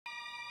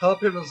Hello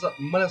people,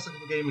 my name is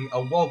Gaming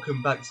and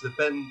welcome back to the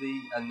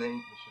Bendy and the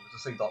Ink Machine.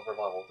 Let's say Dark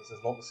Revival, this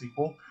is not the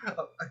sequel.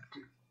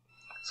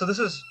 So this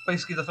is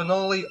basically the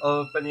finale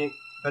of Bendy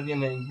and the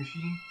Ink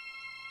Machine.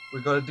 We're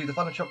going to do the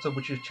final chapter,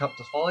 which is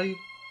chapter 5.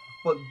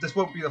 But this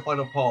won't be the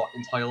final part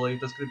entirely,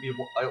 there's going to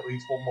be at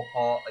least one more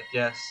part, I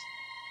guess.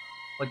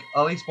 Like,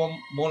 at least one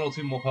or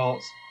two more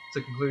parts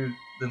to conclude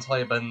the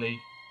entire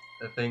Bendy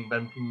thing,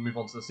 then we can move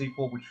on to the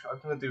sequel, which I'm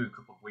going to do in a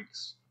couple of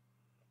weeks.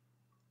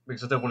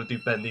 Because I don't want to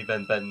do Bendy,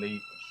 then Bendy, which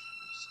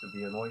is going to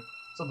be annoying.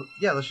 So,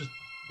 yeah, let's just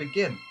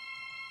begin.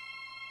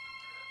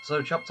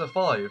 So, chapter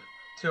 5,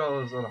 2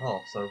 hours and a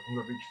half, so I'm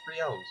going to reach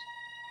 3 hours.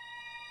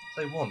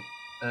 Say 1.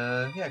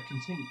 Yeah,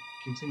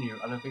 continue,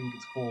 and I think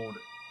it's called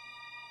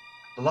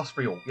The Last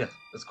Reel. Yeah,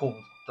 it's called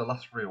The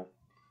Last Reel.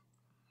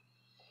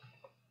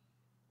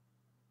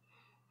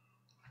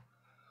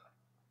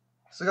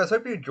 So, guys,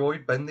 hope you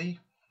enjoyed Bendy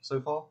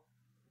so far.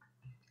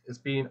 It's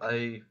been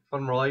a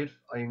fun ride.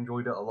 I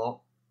enjoyed it a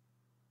lot.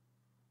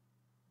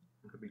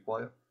 I'm going to be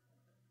quiet.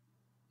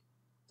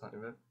 Tiny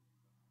bit.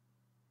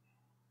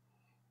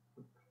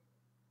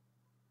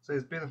 So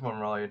it's been a fun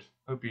ride.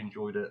 Hope you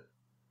enjoyed it.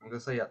 I'm going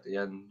to say it at the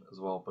end as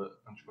well, but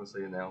I'm just going to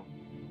say it now.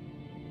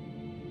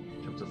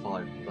 Chapter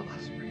 5, The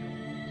Last Reel.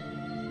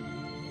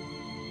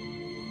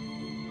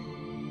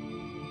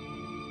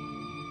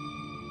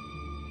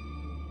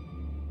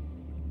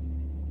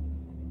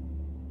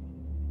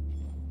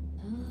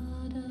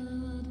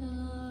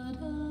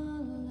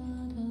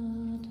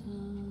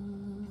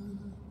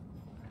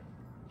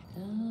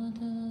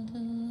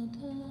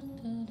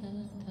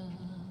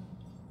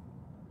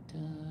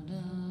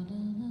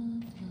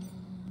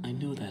 I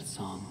know that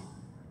song.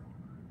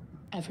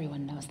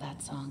 Everyone knows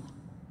that song.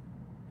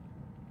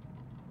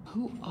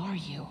 Who are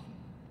you?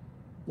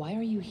 Why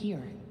are you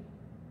here?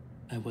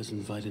 I was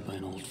invited by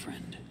an old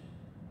friend.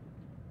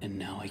 And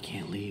now I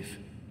can't leave.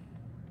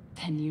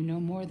 Then you know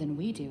more than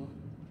we do.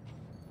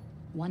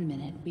 1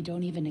 minute, we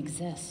don't even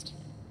exist.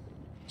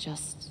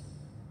 Just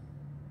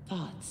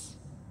thoughts.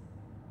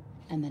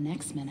 And the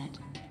next minute,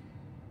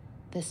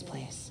 this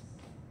place.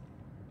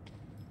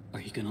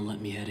 Are you gonna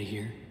let me out of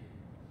here?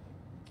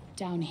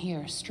 Down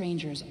here,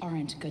 strangers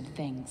aren't good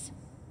things.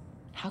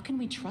 How can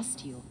we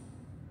trust you?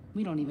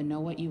 We don't even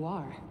know what you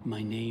are.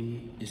 My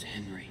name is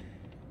Henry.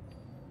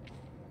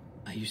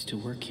 I used to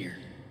work here.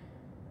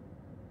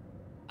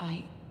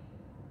 I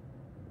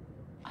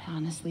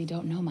honestly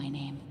don't know my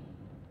name.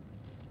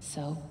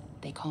 So,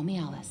 they call me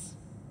Alice.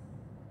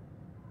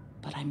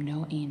 But I'm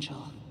no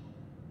angel.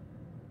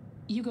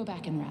 You go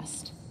back and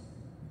rest.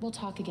 We'll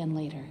talk again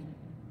later.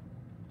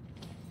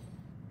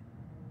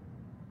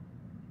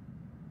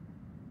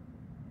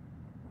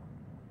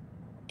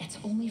 It's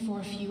only for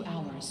a few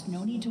hours.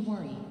 No need to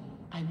worry.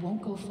 I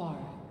won't go far.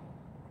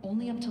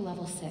 Only up to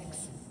level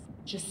 6.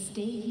 Just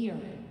stay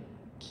here.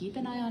 Keep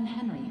an eye on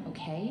Henry,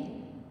 okay?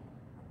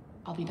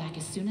 I'll be back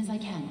as soon as I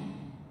can.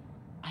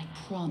 I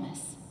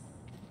promise.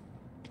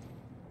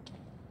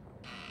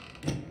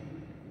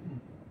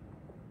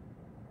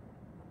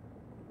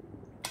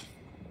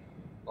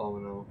 Oh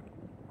no.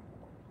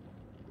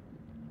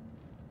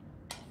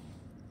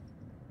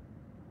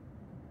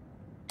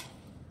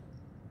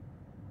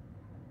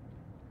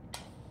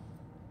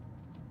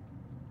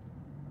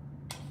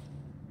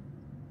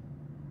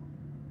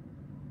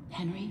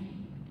 Henry?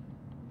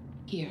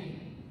 Here,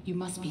 you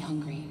must be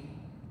hungry.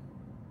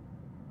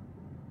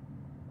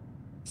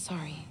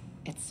 Sorry,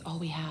 it's all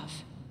we have.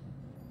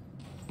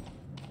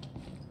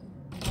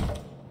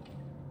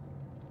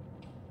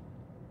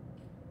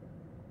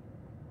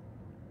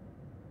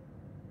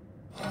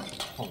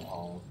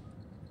 Oh.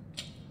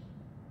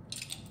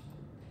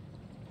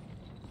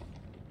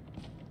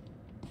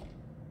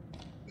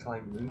 Can I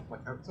move my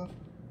character?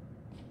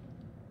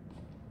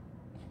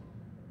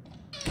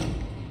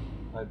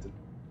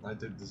 I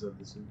did deserve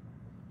this.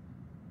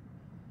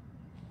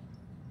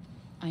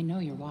 I know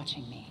you're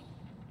watching me.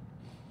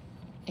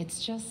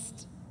 It's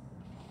just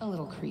a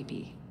little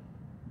creepy.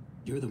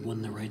 You're the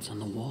one that writes on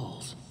the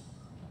walls.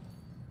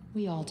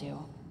 We all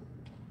do.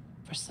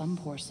 For some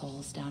poor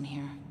souls down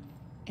here,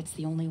 it's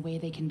the only way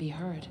they can be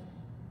heard.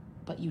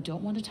 But you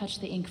don't want to touch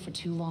the ink for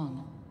too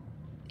long.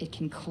 It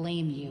can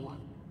claim you,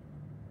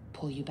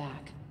 pull you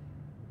back.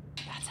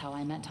 That's how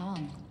I met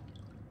Tom.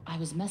 I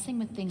was messing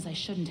with things I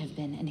shouldn't have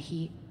been, and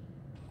he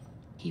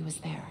was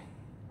there.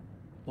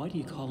 Why do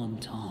you call him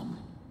Tom?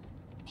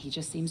 He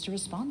just seems to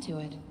respond to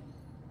it.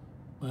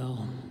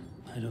 Well,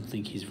 I don't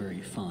think he's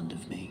very fond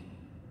of me.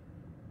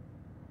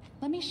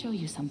 Let me show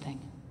you something.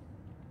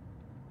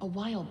 A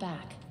while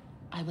back,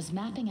 I was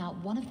mapping out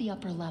one of the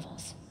upper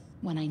levels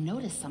when I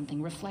noticed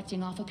something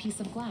reflecting off a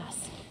piece of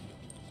glass.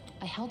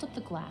 I held up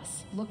the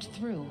glass, looked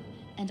through,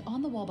 and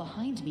on the wall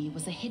behind me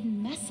was a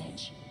hidden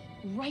message.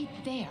 Right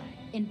there,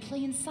 in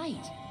plain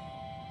sight.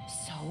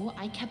 So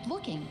I kept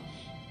looking,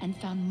 and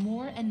found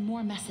more and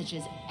more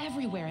messages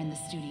everywhere in the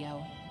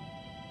studio.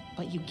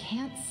 But you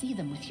can't see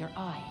them with your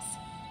eyes.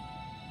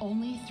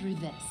 Only through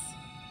this.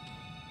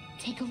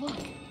 Take a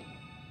look.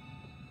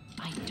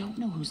 I don't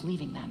know who's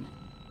leaving them,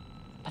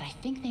 but I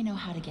think they know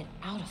how to get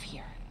out of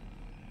here.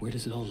 Where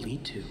does it all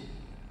lead to?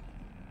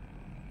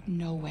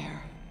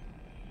 Nowhere.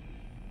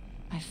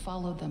 I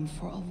followed them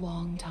for a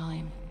long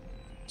time.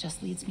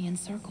 Just leads me in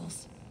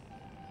circles.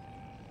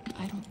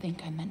 I don't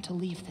think I meant to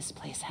leave this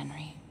place,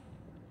 Henry.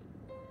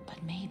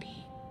 But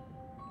maybe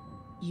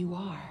you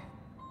are.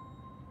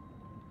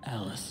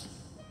 Alice,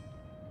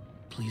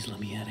 please let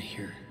me out of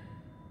here.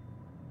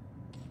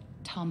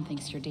 Tom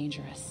thinks you're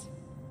dangerous.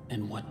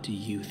 And what do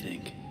you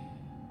think?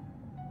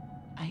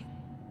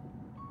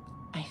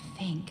 I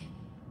think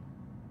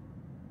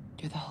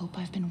you're the hope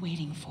I've been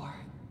waiting for.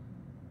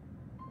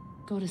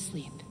 Go to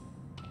sleep.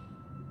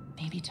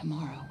 Maybe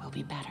tomorrow will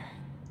be better.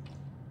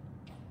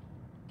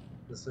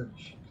 They said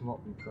she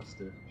cannot be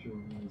trusted. She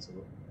will use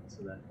it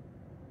today.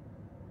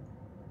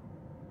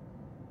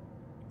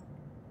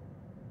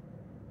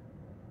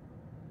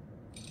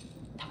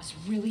 That was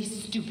really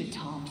stupid,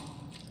 Tom.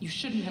 You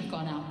shouldn't have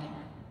gone out there.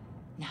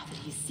 Now that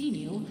he's seen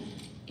you,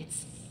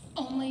 it's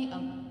only a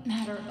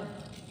matter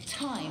of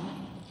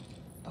time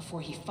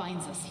before he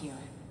finds us here.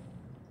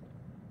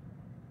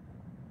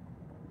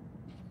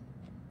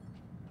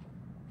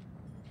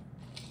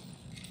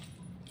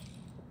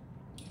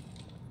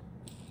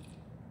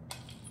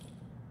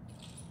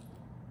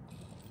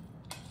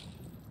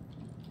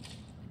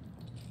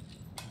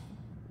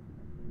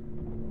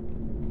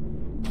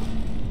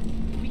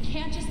 We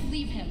can't just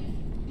leave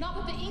him. Not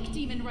with the ink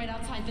demon right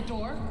outside the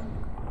door.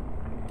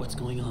 What's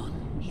going on?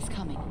 He's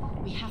coming.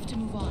 We have to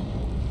move on.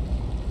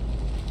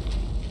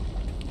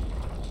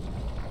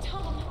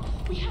 Tom,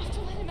 we have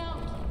to let him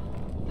out.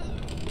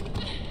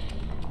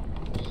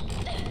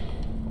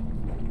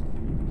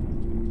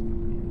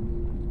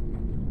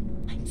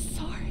 I'm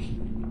sorry.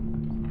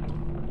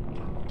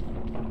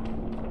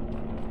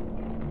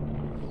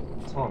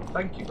 Tom,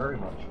 thank you very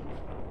much.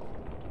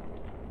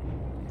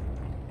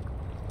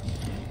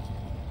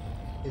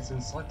 It's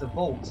inside the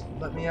vault.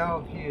 Let me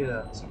out of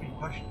here. So many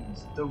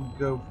questions. Don't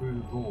go through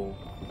the door.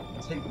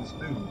 Take this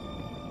food.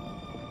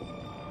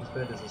 This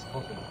bed is his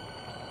coffin.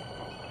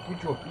 You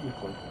draw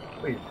beautifully.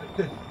 Wait.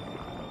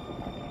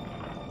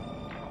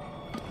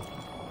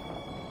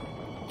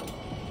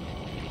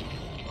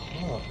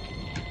 Huh.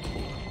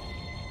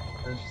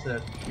 And she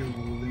said she will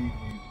leave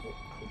you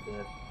for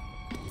dead.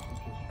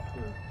 Which is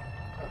true.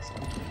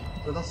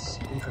 So that's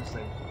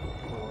interesting.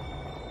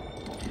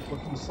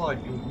 Look inside,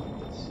 you'll need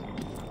this.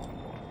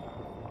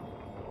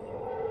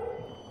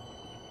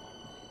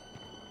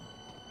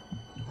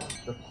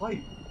 The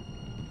pipe?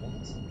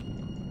 What?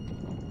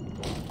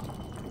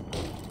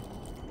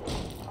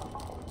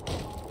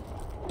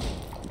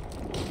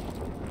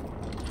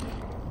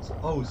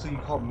 Oh, so you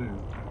can't move.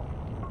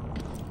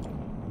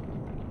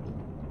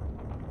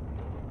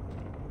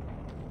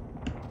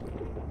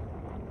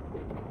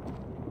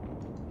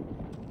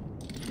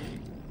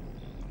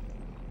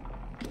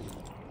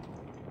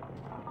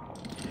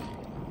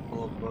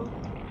 Hello, bro.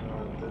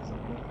 There's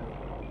nothing.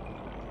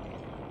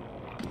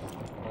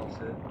 That's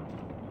it.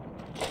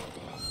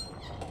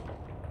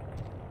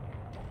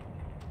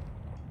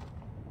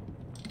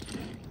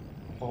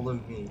 Follow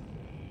me.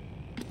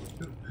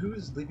 Who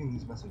is leaving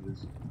these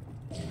messages?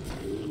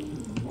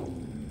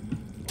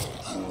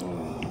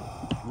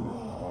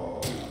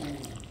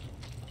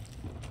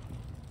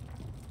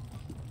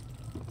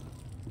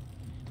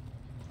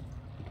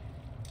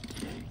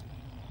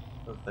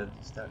 A Bendy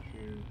statue.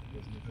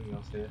 There's nothing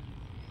else here.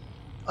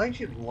 I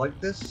actually like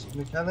this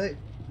mechanic.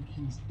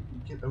 You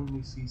can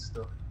only see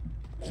stuff.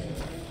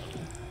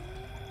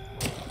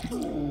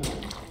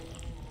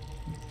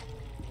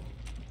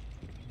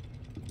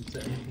 Is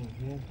there anything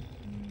here?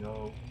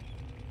 No.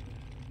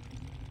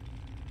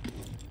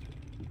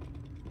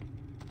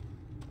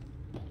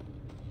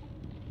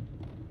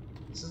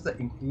 This is the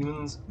ink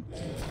demons.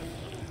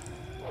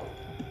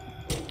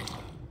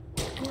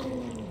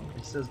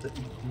 It says the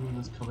ink demon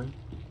is coming.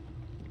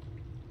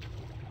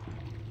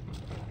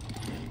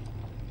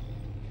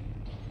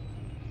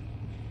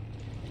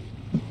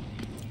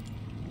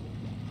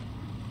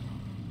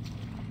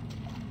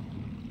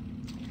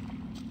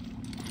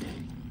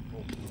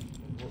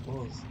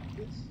 What was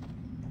this?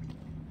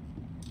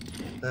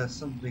 There's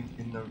something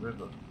in the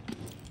river.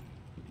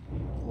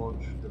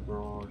 Launch the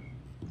barrage.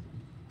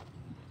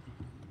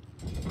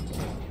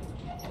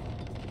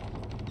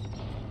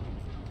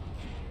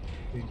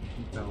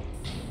 Keep out.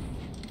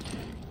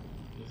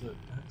 There's an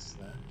axe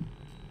there.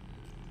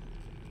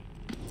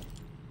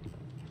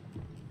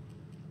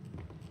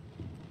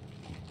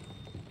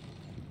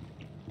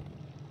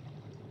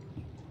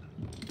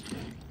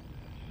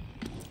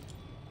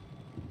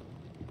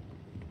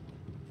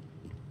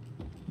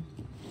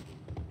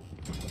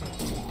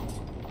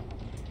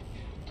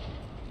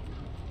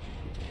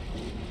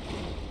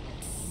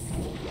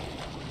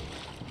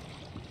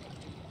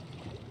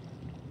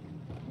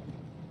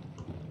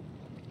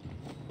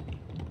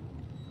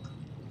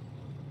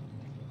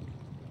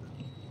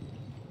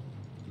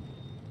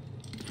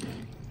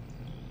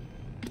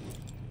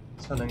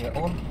 Turning it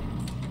on.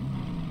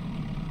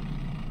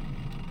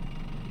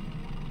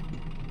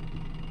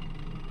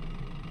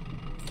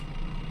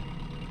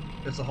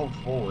 It's a hold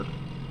forward.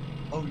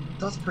 Oh,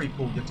 that's pretty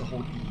cool. You have to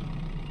hold E.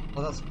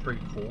 Oh, that's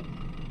pretty cool.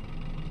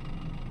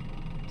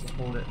 To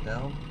hold it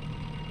down.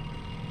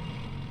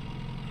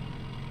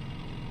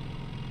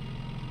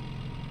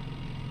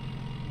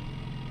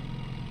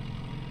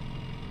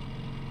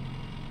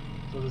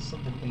 So there's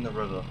something in the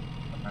river,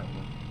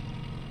 apparently.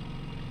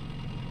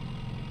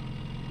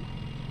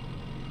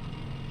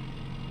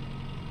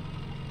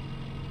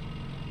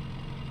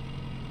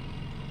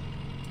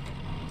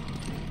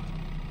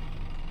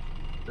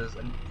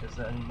 Is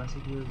there any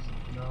messages?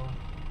 No.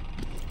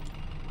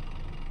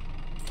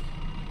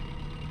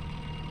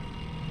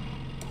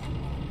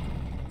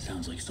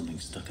 Sounds like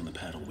something's stuck in the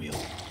paddle wheel.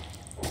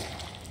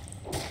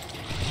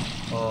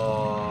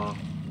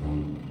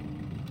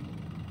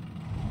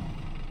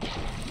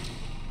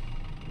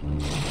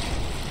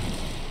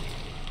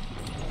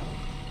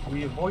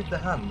 We avoid the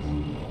hand.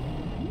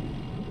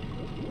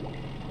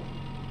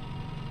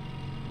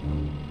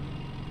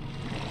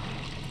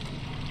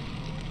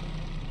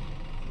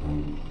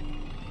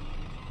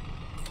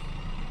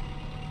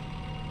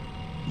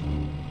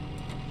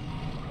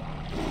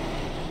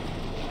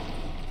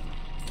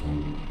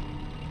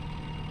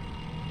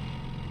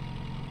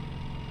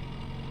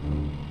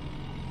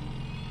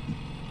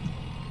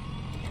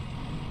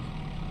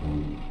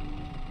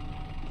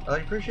 I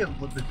appreciate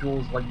the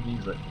jewels like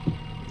music.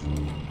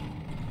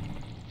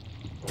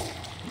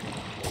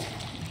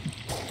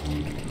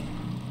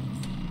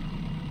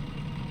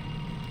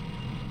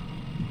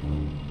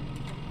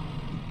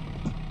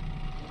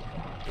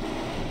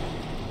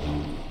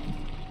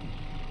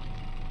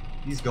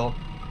 He's gone.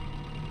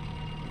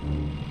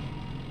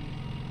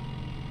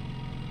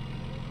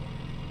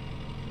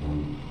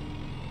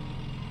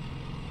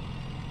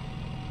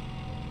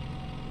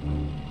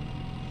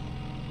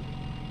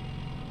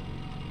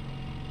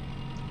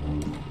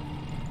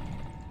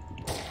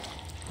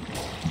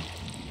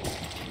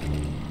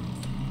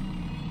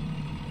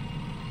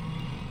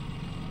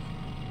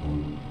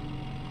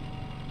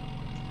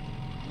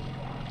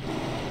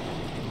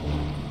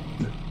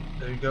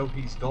 There you go,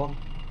 he's gone.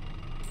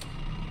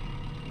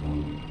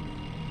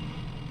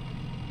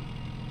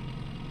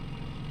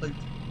 Like,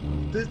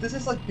 this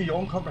is like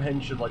beyond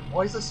comprehension. Like,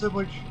 why is there so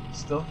much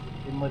stuff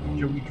in like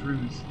Joey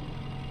Drew's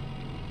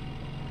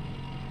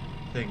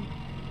thing?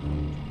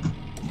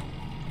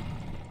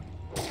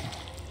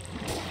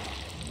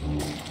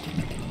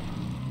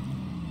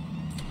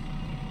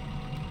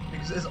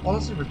 Because it's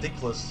honestly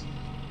ridiculous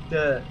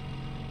that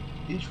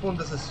each one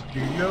does a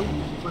studio,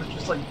 but it's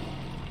just like,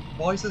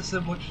 why is there so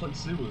much like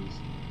sewers?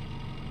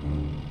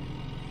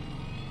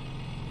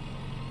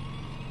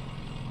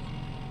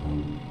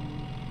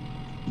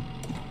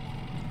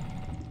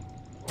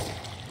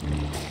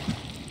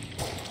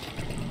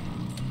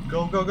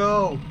 Go, go,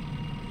 go!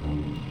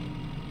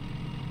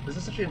 This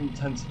is such an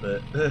intense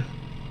bit.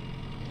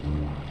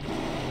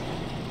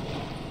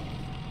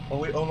 Are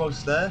we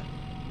almost there?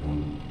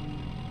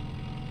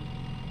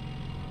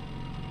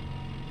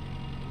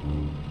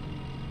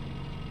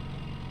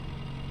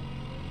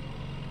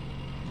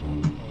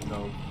 Oh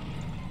no.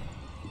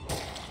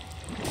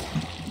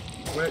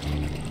 Wait.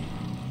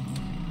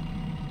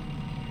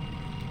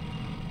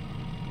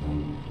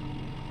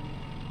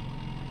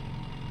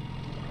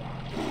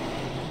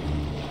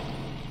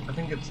 I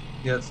think it's,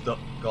 yeah, it's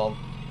gone.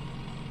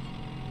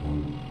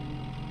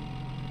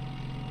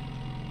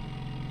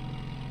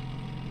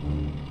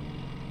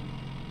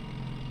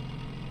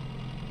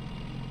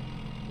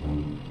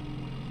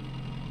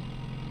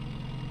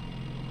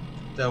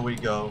 There we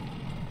go.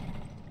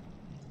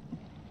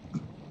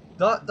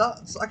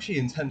 That's actually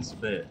an intense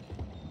bit.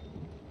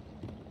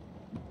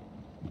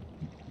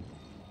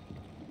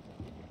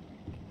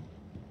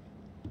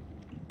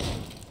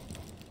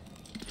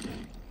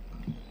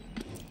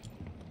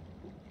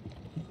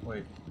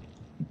 Wait.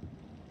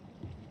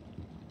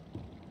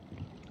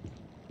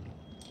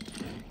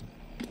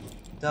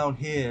 Down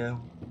here,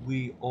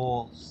 we are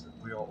all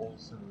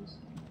sinners.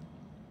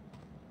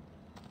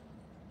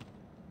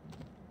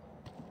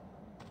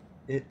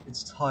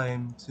 It's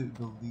time to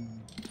believe.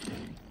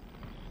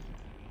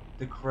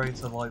 The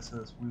Creator lights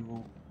us, we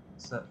will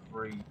set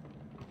free.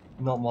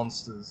 Not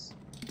monsters.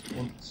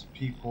 Once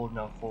people have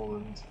now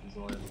fallen into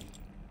desire.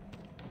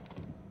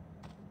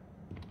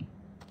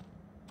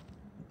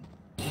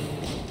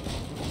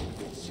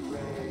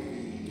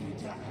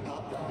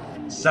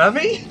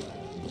 Sammy?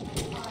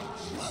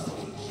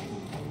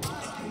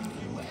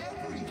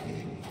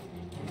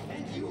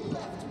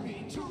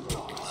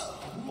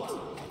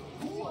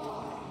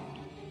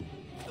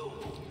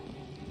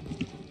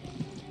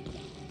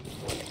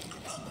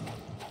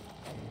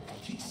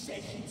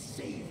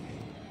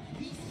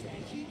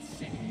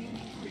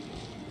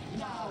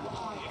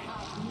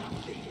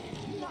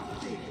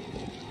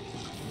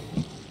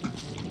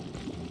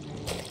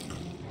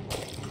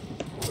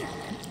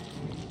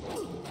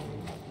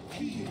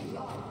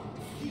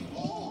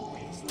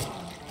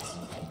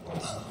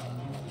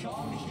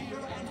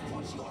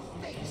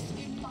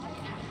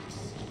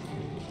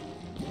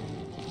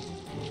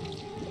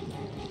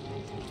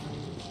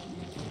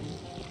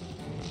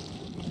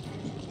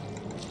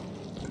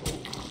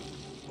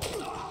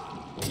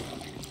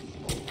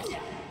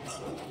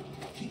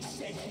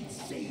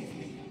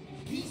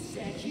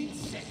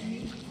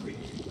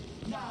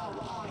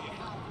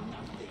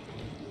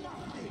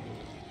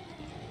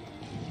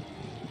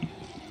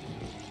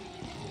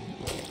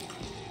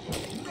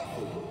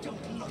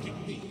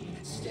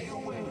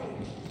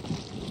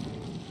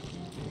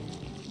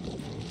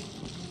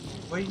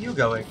 Where are you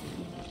going?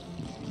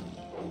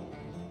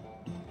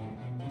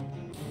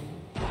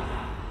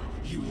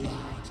 You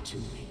lied to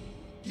me.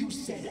 You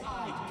said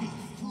I'd be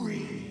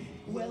free.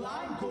 Well,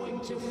 I'm going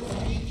to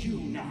free you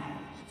now.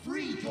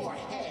 Free your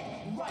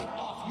head right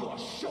off your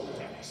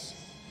shoulders.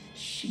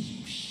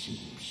 Sheep,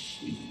 sheep,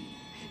 sheep.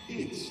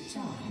 It's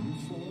time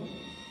for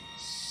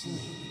sleep.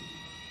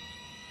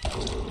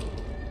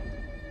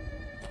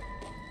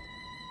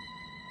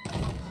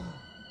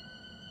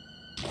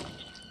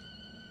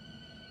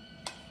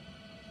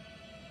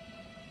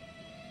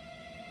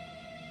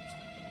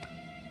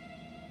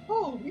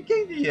 Oh, we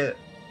gained it.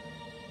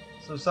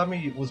 So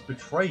Sammy was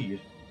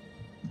betrayed.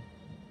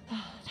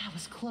 That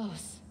was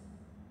close.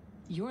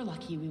 You're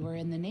lucky we were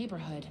in the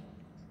neighborhood.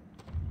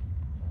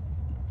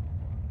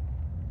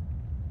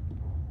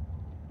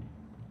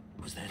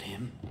 Was that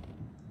him?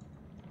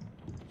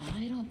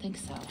 I don't think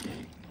so.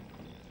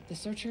 The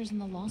Searchers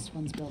and the Lost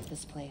Ones built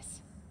this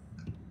place.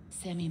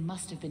 Sammy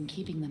must have been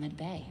keeping them at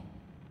bay,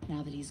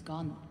 now that he's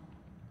gone.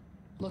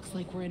 Looks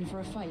like we're in for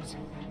a fight.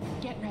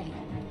 Get ready.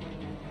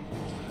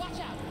 Watch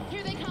out!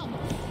 Here they come!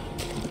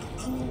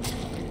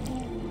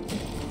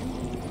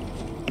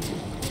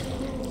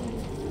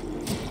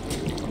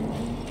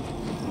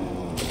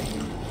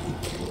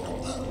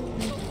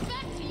 Go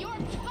back to your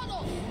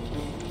tunnel!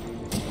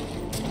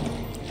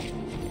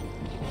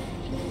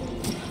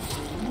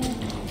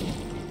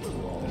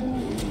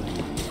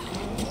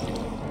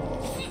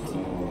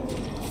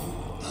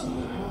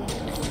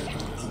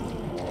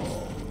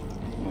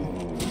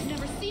 I've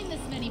never seen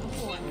this many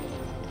before.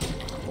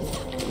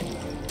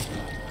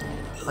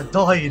 I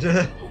died.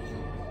 Get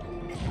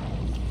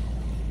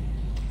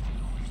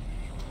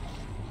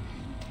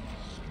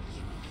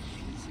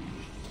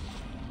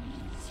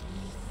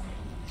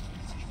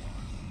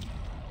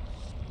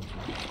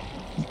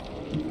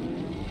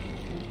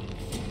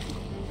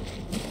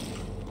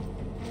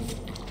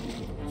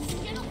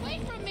away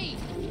from me!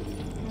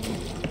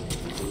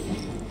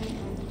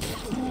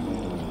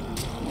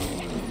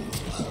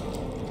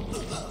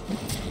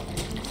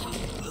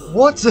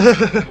 What?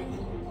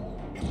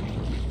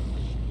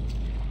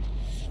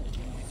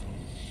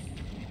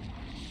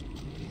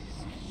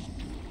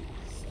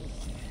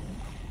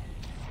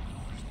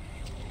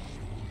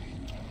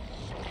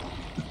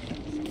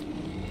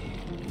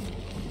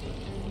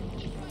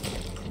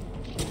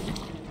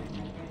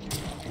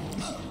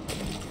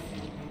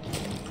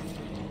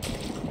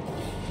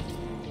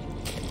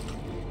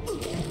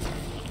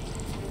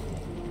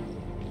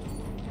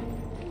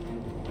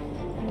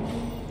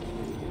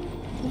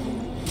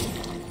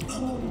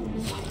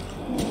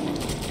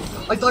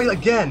 I died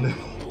again!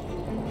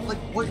 Like,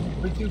 why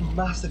they do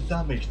massive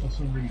damage for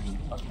some reason?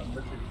 I'm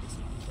literally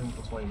playing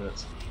for 20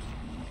 minutes.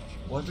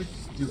 Why do they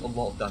do a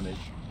lot of damage?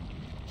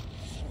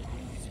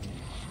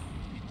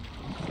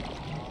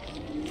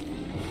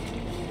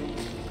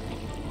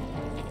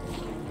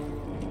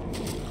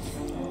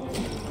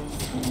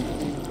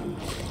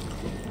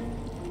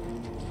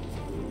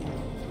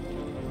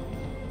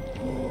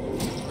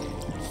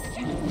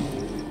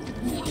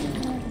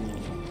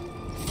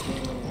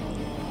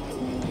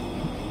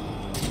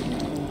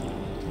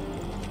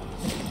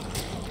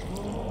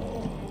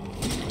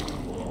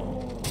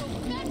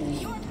 Back to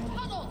your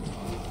tunnel!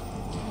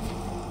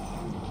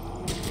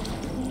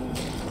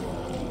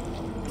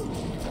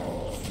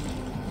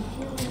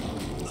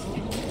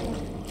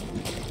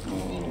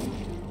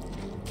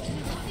 I've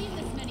never seen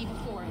this many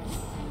before.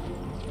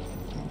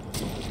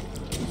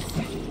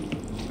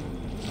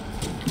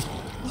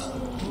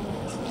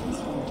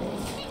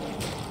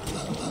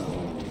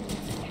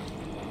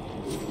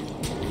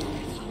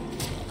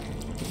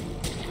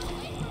 Get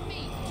away from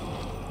me!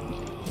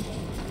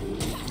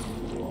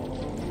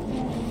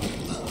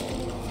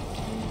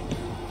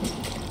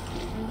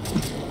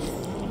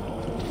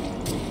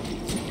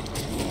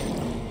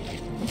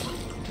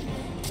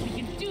 We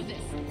can do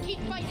this! Keep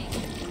fighting!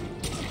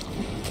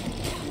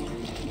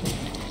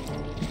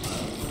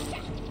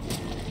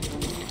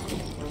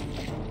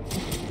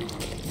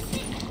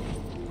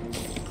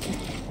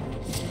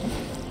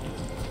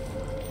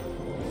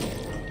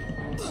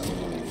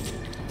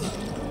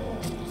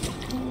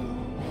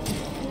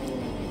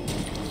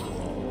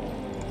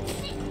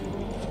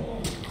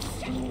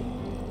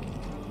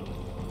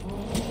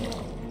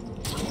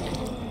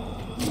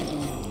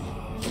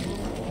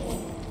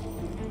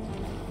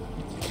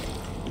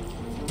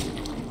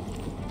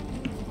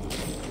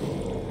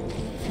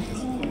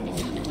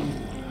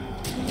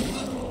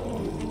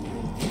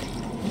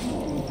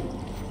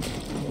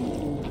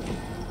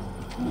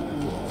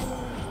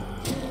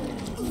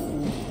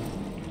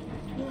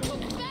 Go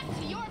back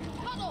to your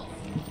tunnels!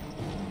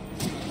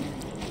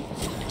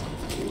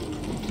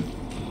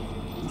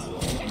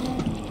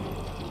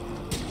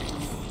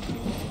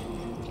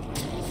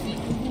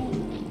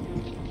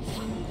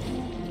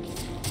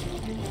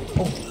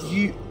 Oh,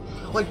 you...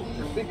 Like,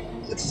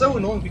 it's so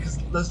annoying because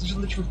there's just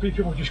literally 3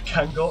 people who just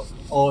can't go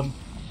on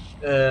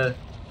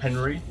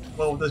Henry.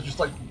 Well, there's just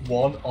like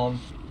 1 on...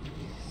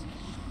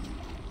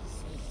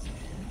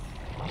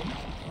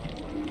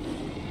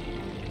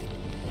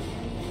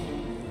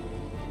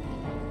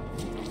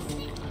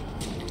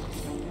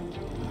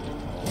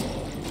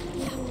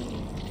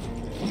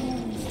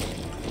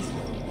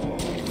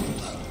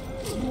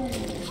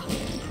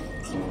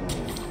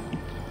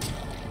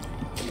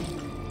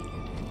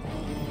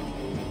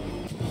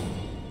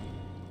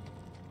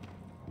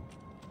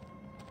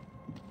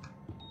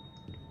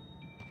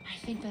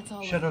 that's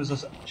all.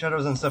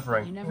 Shadows and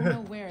suffering. You never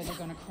know where they're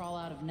gonna crawl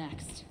out of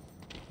next.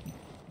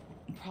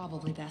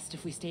 Probably best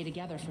if we stay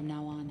together from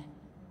now on.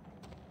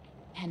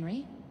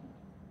 Henry,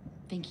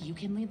 think you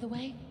can lead the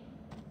way?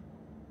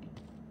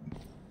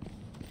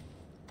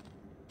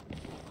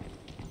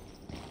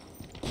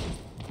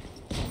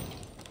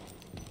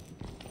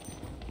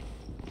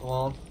 Come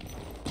on.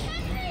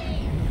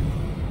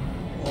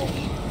 Oh.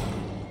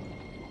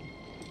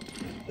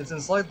 It's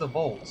inside the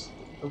vault.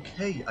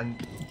 Okay, I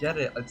get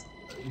it.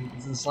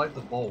 It's inside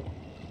the vault.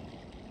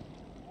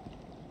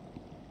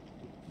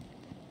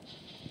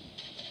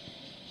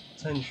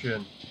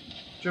 Attention.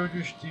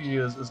 JoJo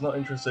Studios is not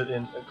interested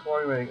in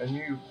acquiring a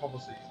new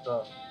property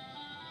staff.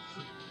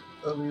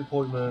 Early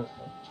appointment.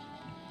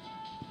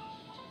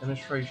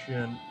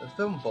 Administration. A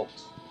film vault.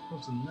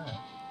 What's in there?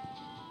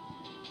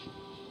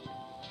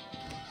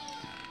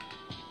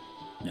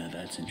 Now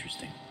that's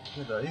interesting.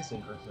 Yeah, that is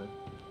interesting.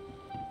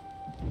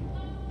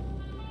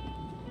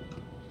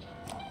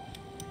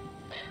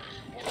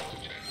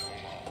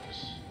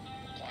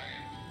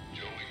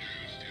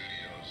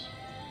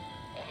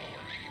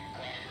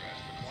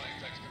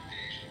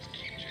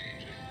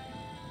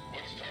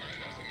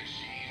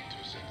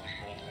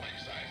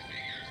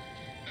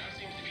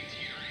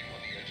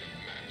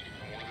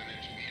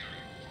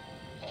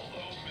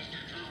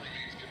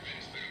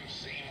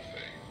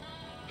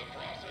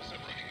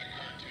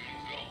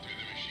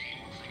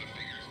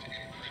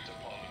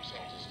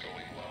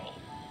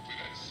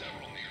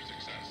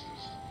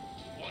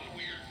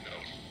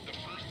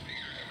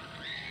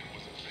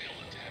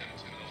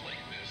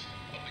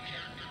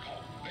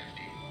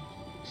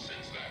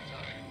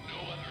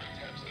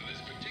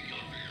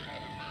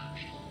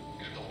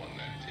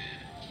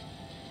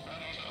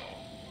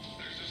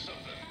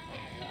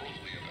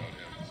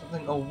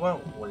 Something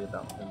unworldly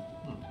about him.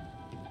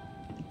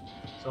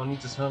 So I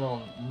need to turn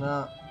on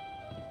that.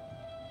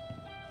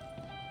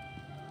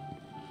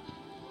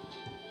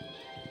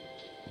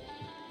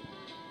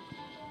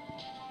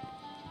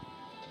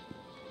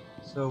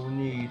 So we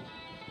need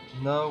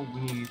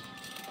we need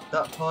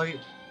that pipe,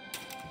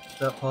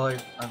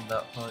 and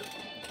that pipe.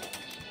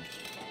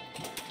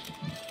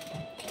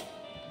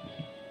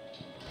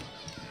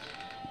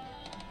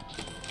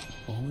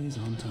 Always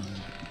on time.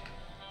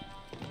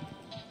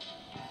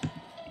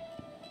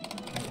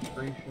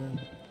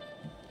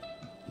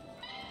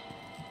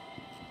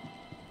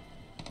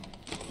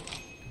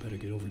 Better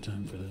get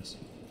overtime for this.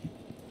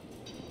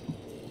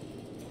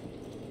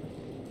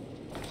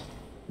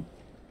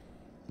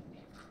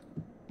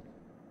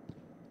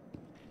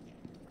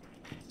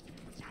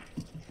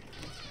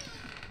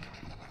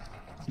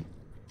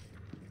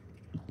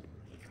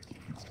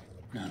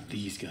 Not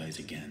these guys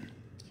again.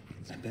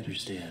 I better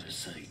stay out of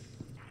sight.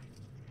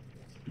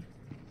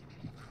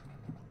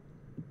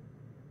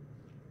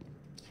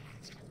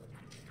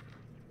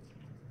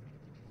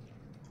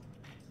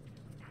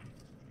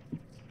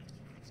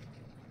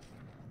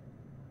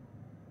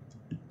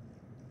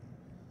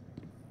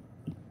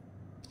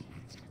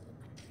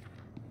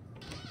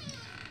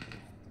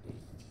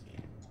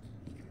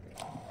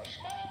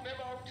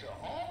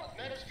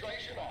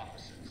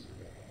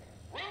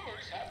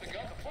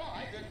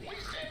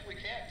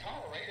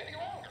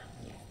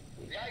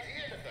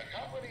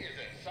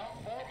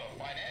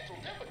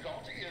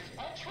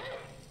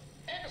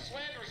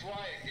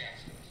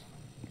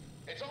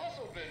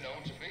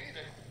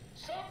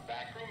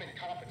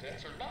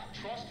 are not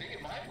trusting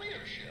in my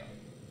leadership.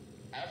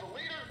 As a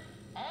leader,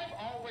 I'm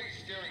always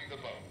steering the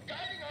boat,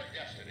 guiding our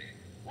destiny,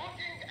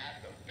 looking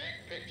at the big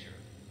picture.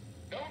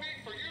 No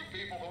need for you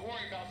people to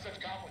worry about such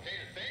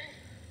complicated things.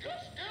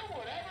 Just do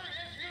whatever it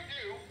is you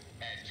do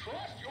and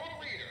trust your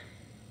leader,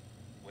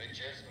 which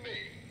is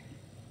me.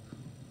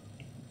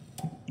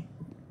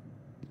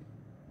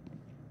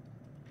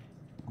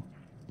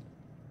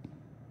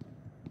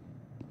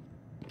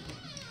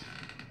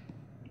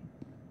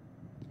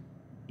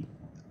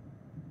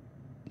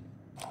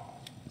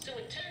 So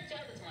it turns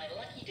out it's my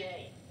lucky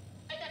day.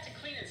 I got to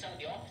clean in some of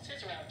the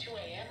offices around 2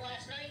 a.m.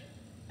 last night.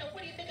 And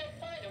what do you think I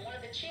find on one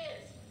of the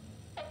chairs?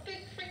 A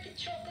big freaking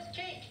chocolate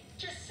cake,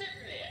 just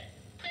sitting there,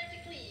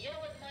 practically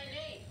yelling my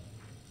name.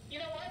 You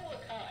know, I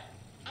work hard.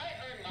 I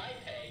earn my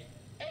pay,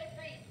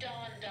 every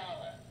darn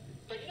dollar.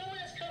 But you know what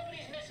this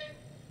company's missing?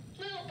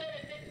 Little bit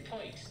of knitting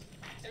points.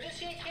 And this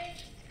here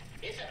cake,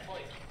 it's a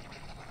point.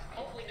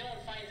 Hopefully no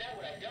one finds out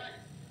what I've done.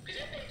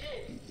 Because if they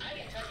did,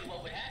 I can tell you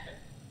what would happen.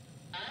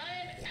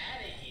 I'm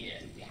out of here.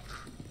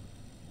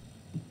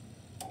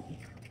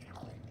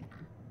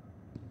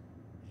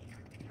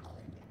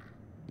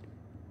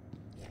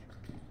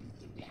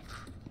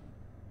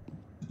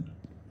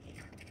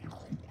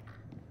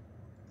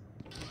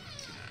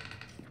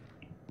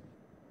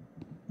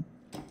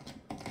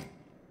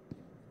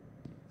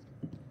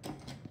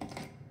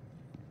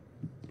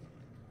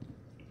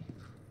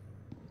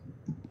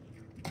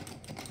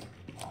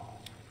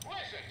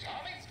 Listen,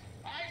 Tommy,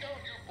 I know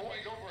you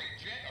boys over at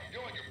Jet are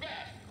doing your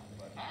best,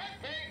 but I'm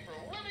paying for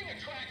living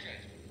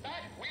attractions,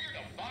 not weird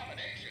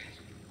abominations.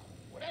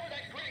 Whatever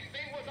that grinning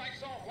thing was I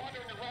saw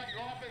wandering around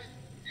your office,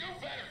 you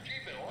better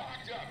keep it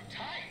locked job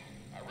tight.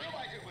 I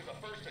realize it was a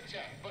first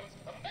attempt, but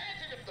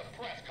imagine if the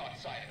press caught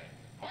sight of it.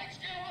 Might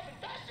scare off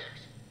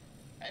investors.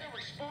 And in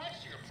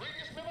response to your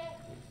previous memo,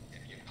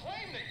 if you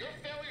claim that your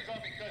failures are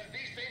because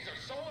these things are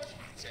soulless,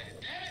 then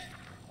damn it,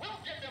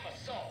 we'll give them a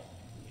soul.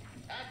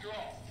 After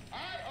all,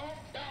 I own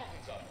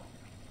thousands of them.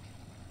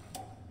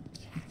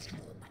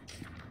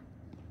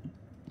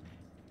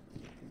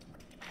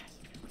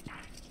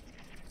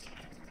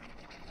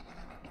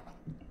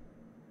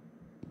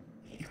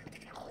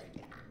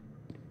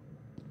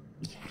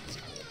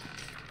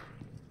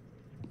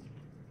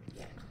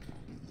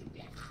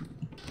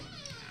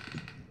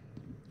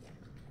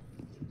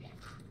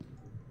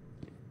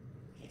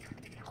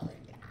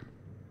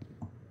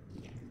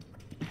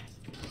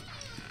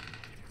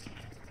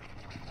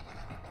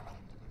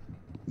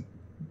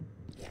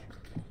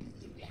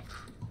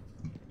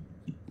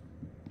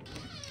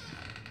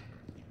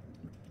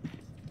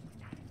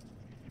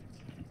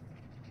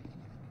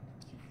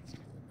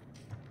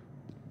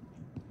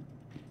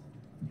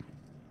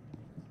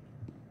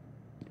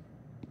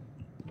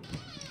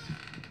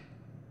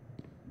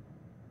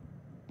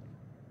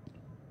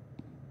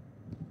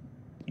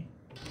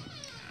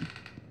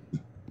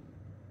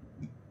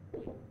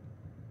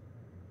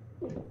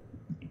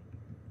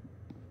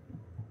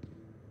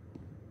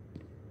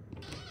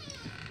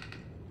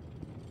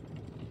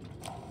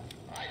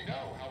 I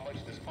know how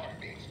much this part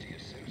means to you,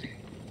 Susie.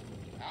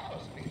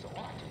 Alice means a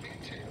lot to me,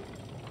 too.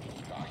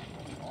 Gosh,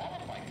 all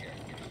of my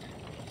characters do.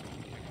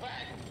 In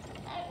fact,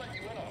 I'll let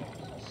you in on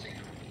a little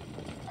secret.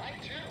 I,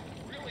 too,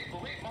 really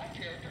believe my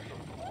characters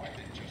are more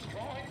than just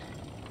drawings.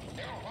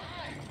 They're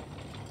alive.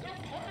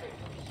 They're part of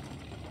us.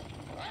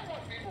 I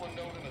want people to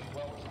know them as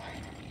well as I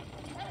do.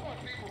 I want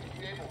people to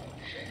be able to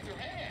shake their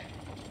hand,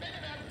 spend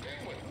an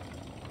afternoon with them,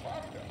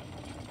 love them.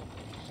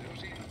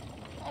 Susie,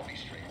 I'll be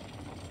straight.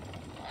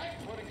 I'm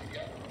putting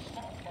together a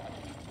small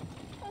project,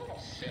 a little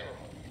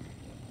ceremony.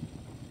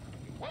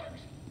 It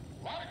works.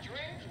 A lot of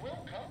dreams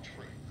will come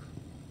true.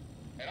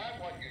 And I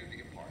want you to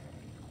be a part of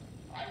it.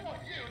 I want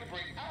you to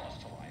bring Alice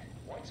to life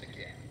once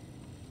again.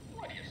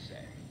 What do you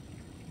say?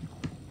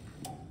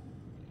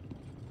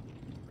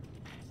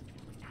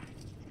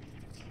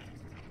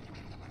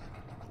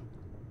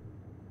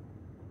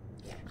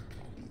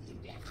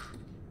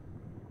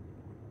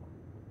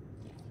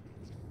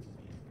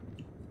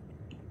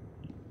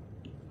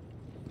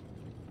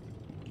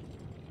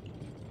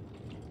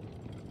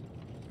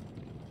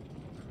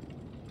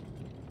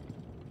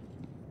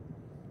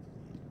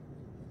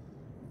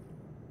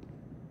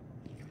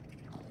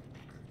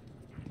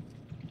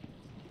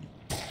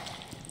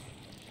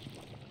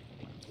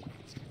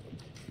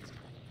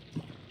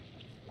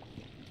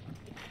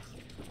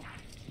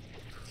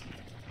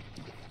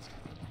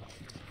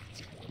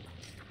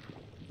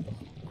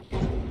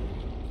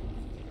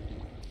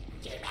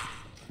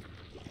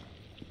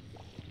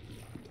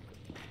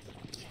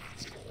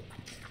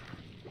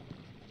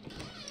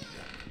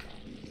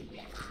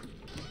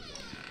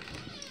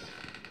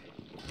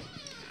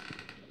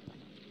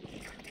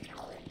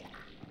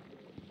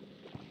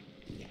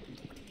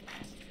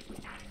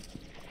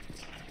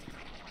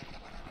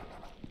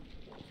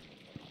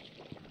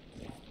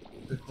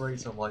 The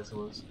greater light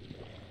was.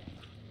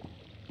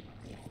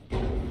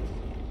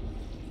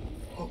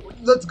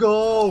 Let's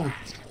go!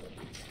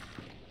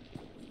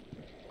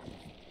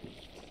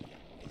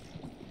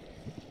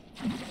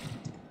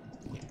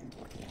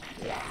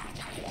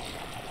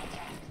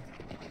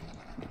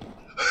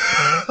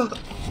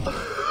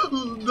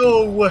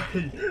 No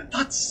way!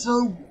 That's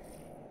so...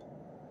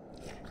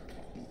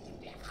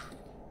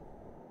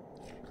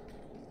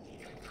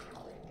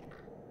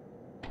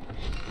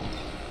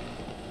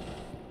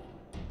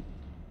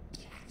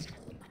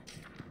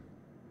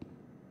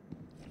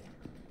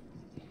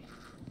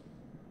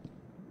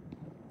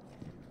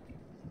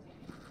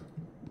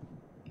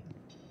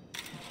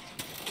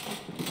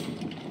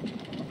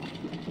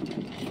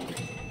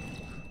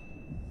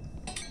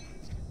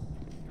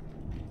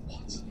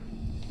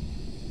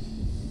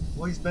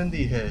 Why is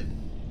Bendy here?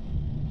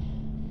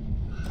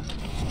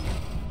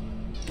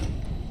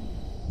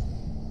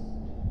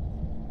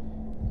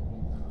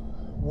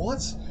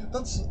 What?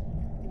 That's...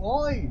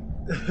 why?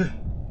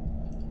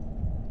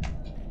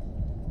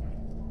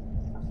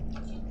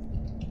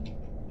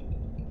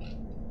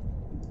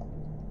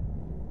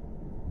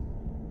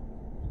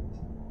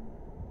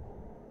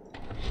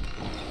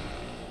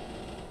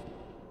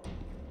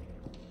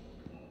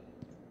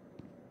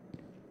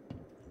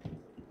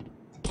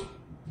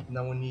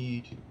 Now we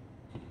need...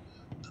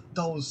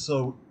 That was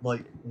so,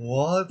 like,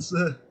 what?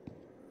 The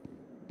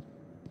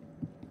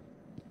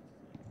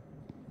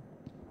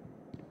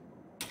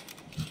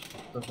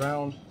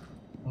round.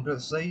 I'm gonna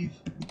save.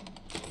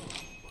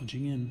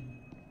 Punching in.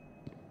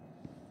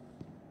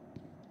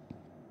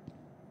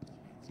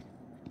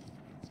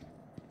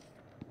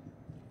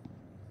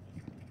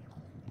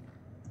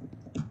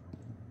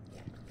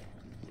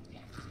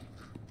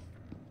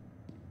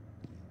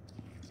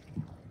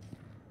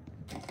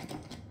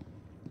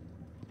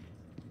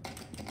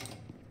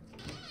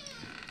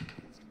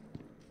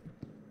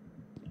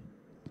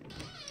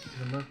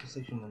 The Mercury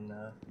station in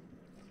there.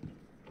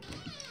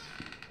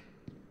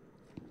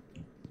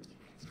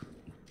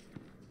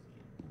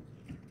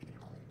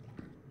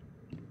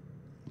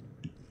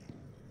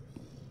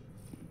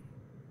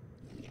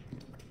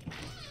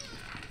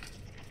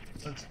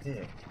 What's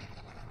here?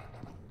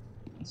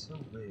 It's so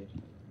weird.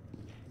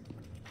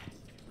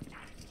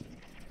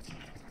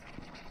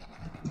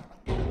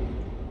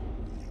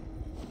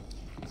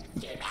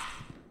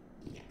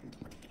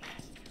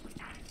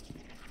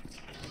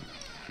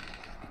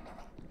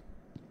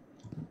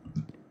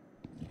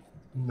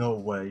 No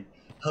way.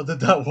 How did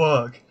that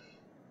work?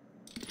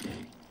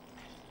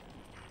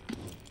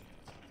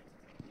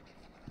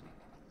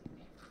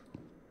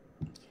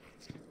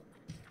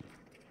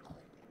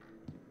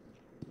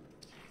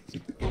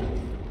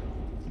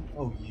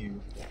 Oh, you.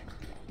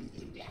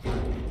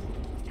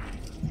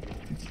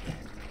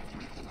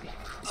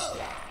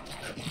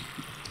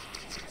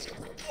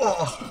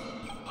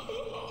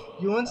 Oh.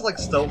 You went to like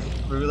stealth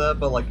through there,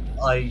 but like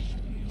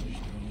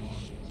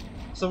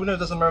so we know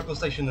there's a miracle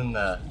station in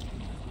there.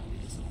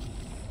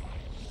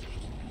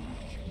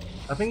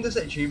 I think there's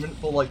an achievement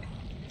for like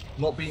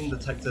not being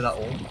detected at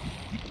all.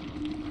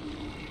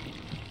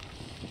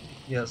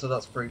 Yeah, so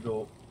that's pretty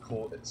cool.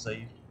 It's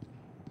saved.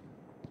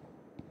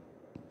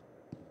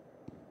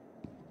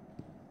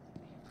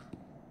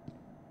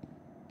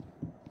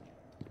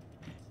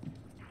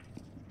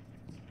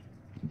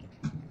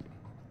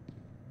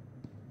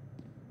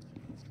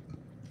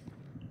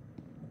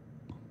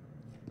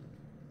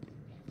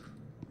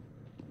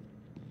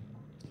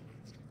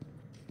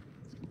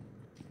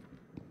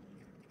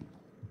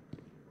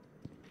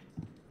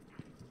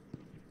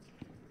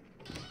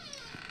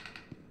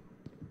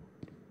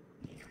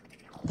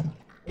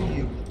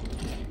 You.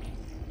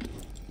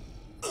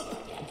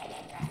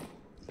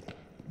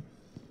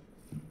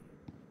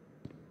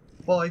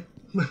 Bye.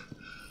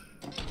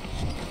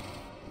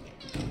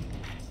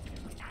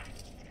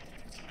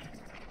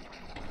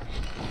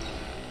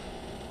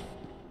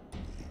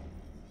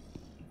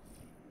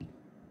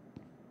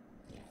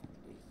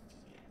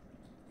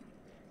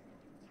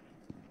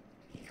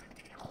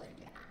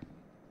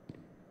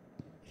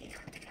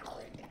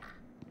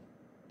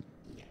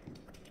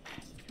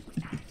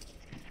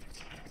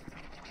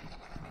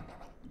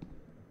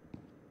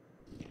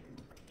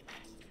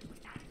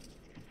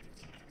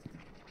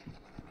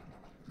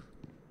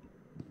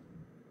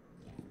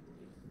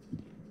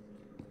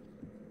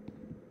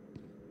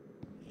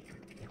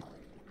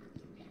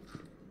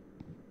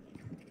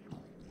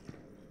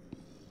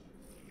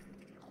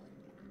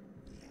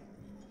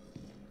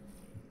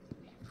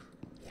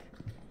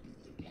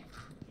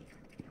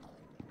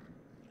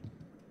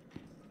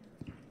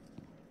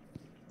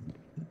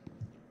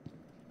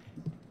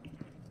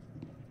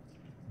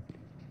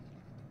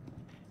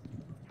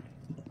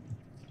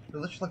 They're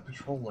literally like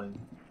patrolling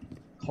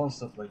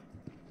constantly.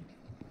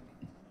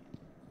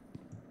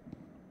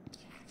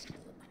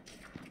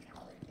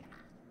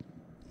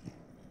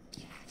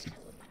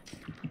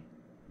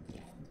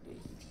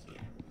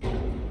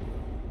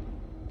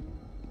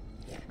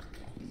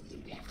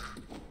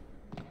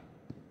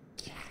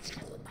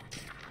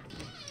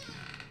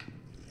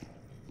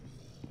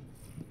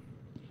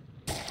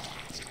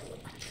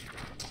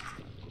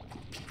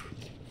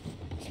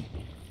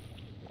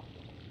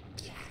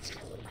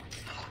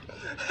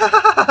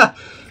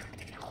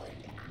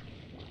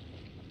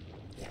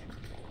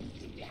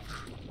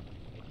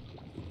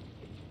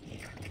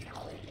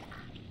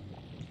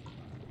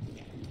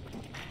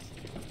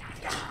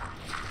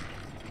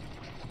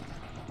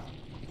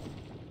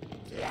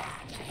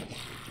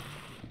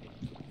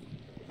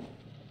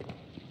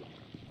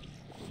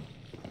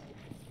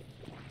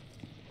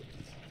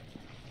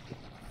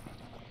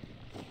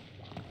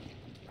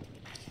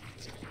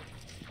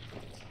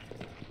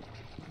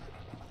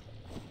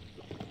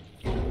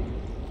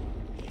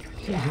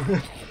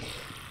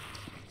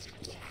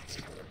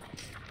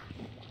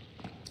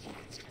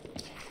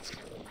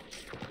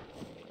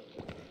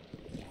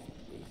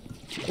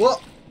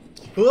 What?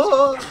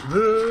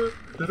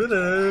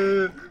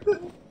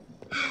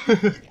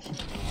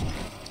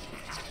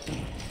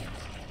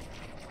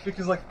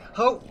 Because like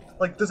how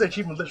like this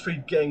achievement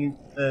literally getting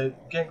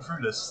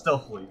through this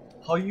stealthily.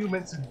 How are you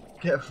meant to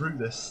get through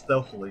this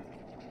stealthily?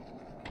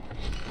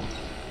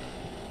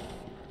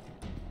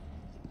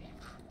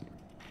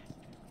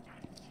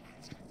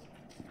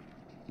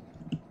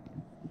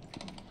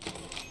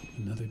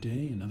 Another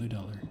day, another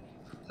dollar.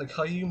 Like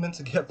how are you meant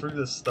to get through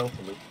this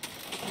stealthily?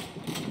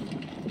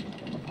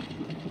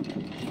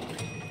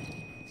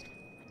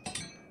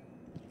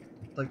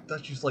 Like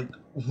that's just like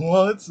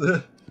what?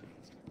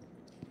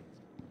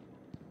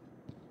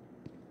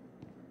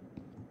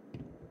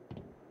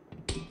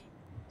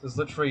 There's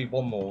literally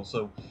one more,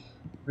 so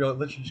we are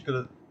literally just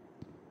gonna.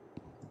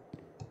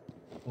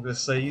 I'm gonna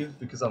save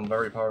because I'm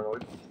very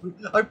paranoid.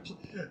 I've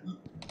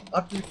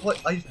played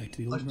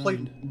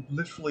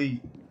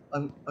literally.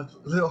 I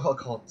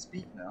can't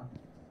speak now.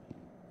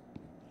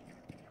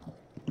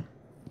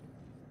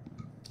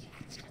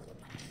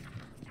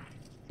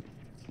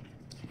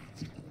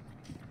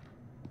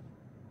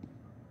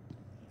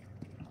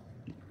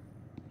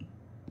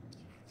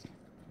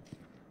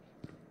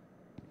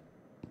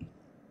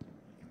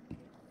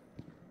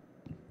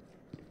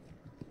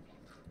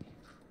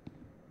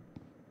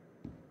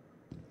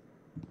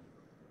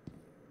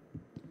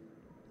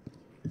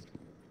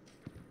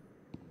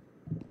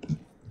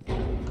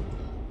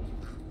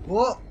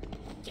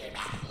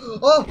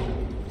 Oh!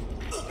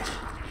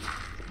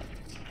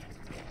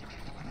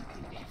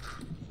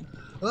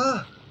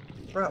 Ah!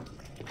 Crap.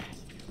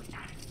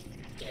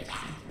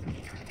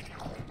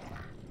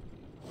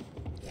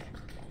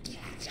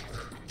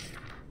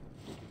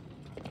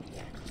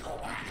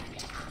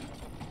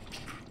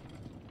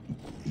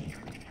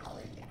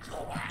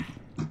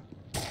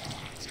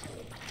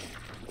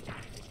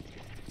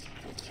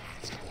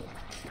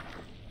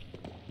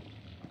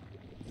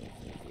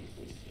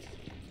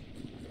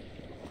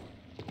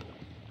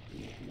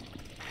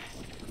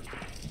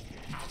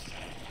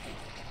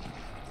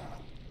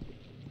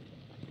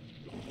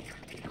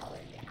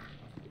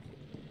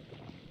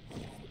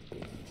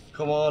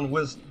 Come on,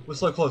 we're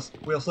so close.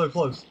 We are so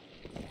close.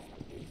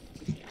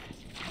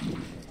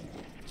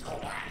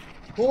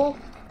 Oh!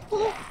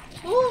 Oh!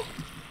 Oh!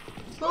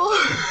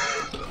 Oh!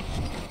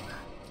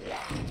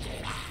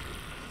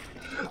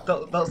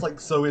 That's like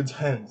so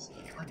intense.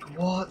 Like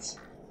what?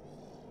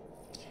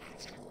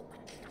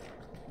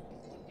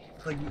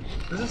 Like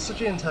this is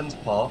such an intense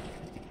part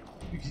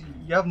because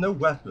you have no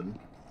weapon.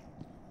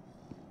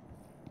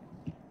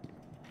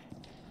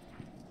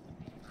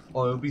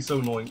 Oh, it would be so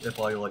annoying if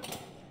I like.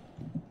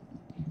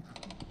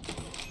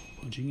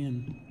 Punching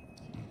in.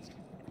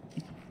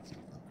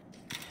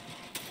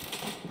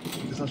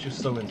 That's just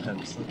so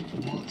intense. Like,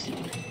 what?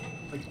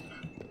 Like,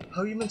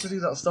 how are you meant to do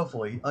that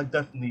stealthily? I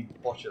definitely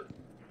butcher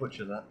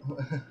that.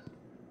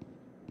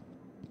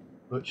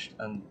 Butched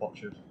and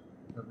botchered.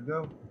 There we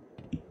go.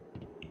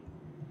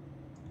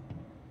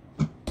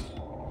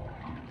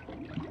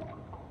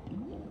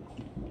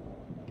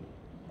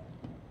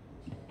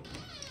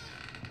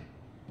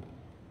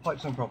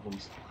 Pipes and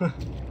problems.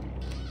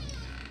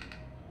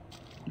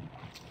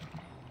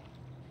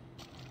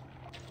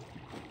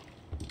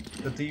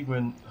 The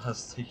demon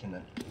has taken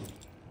it.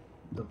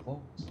 The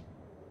vault.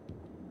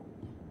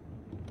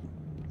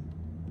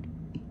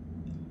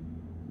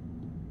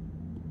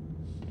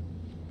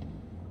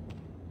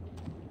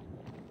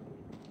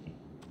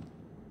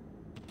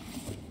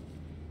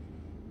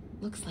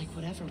 Looks like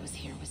whatever was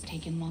here was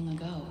taken long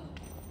ago.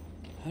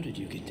 How did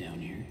you get down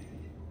here?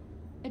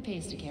 It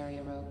pays to carry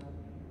a rope.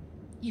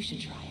 You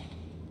should try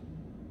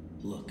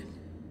it. Look,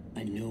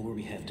 I know where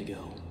we have to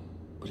go,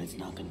 but it's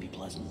not going to be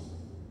pleasant.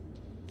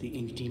 The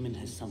Ink Demon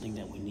has something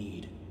that we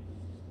need.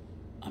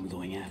 I'm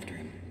going after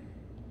him.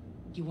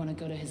 You want to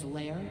go to his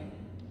lair?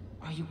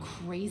 Are you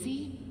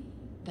crazy?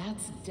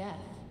 That's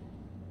death.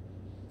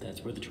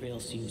 That's where the trail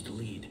seems to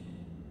lead.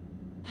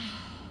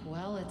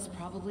 Well, it's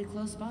probably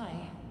close by.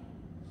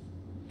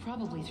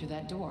 Probably through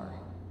that door.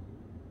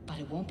 But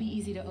it won't be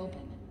easy to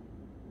open.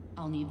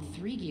 I'll need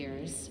 3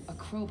 gears, a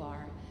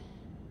crowbar,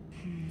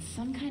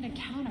 some kind of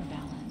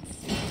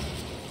counterbalance.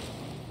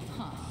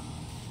 Huh.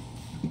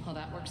 Well,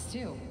 that works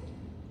too.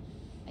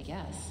 I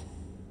guess.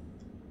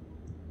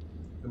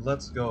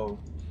 Let's go.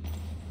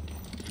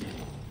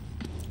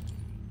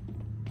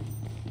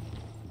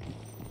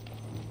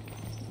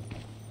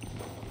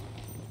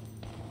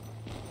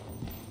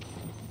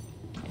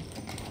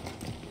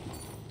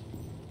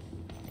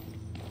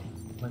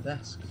 My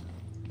desk.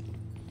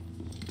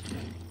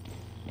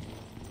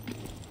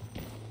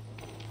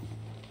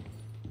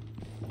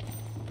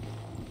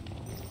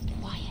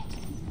 Quiet.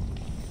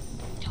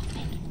 Don't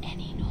make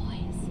any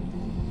noise.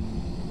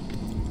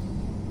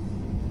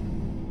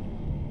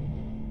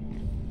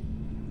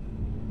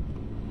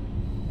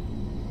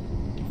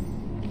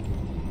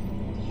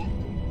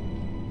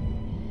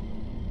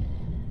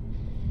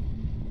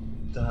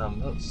 Damn,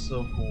 that's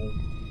so cool.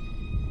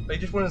 They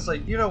just want to say,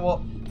 you know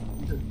what?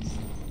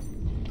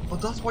 Well,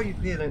 that's why you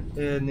pay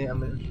in the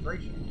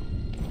administration.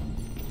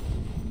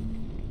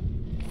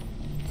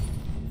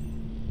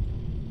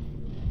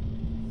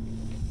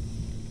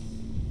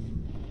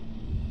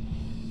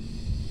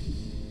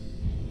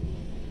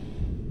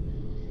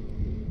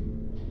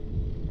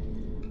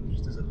 It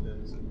just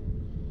disappears.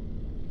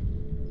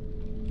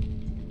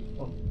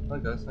 Oh, hi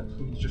guys, next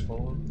one is just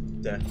following.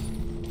 Death.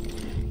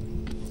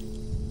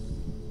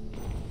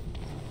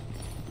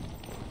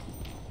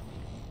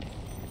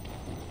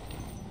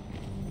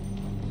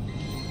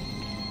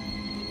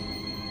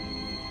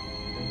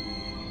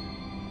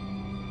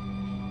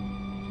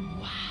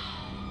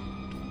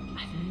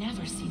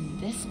 Never seen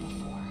this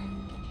before.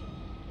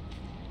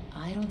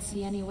 I don't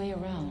see any way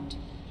around.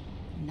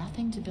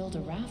 Nothing to build a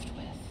raft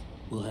with.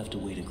 We'll have to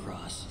wade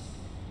across.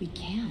 We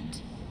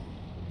can't.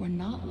 We're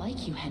not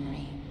like you,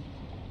 Henry.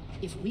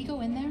 If we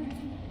go in there,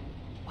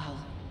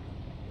 well,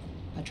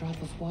 a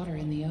drop of water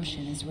in the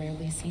ocean is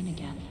rarely seen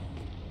again.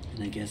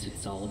 And I guess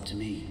it's all up to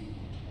me.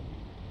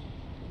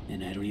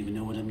 And I don't even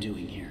know what I'm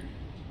doing here.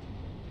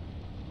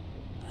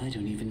 I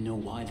don't even know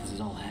why this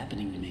is all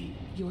happening to me.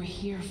 You're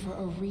here for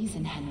a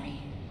reason, Henry.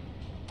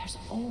 There's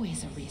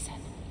always a reason.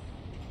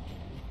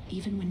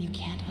 Even when you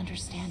can't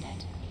understand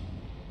it.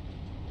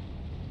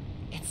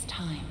 It's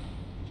time.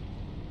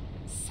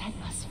 Set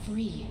us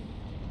free.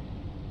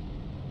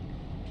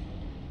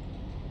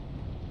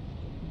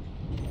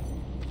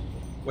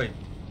 Wait.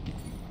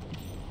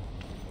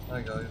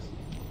 Hi guys.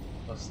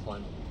 Let's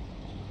climb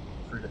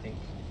through the ink.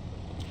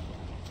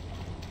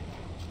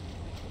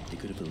 They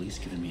could have at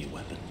least given me a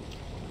weapon.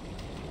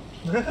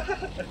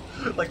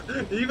 Like,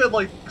 even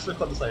like so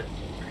on the side,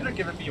 you're gonna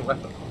give it me a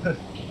weapon.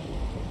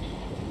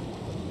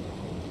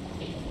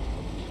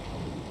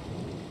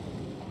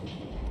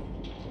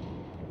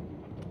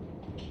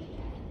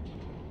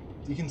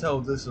 You can tell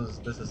this is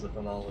the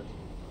finale.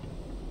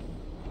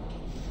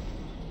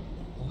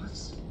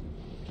 What?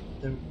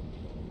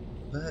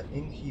 They're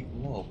inky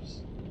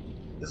blobs.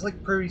 It's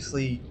like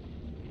previously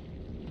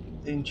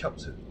in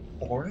chapter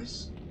 4.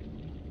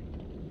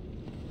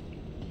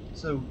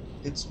 So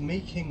it's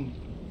making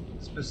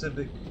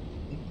specific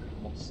inky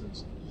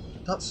monsters.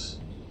 That's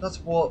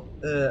what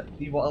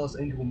evil Alice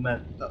Angel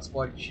meant. That's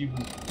why she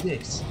was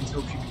this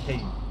until she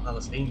became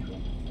Alice Angel.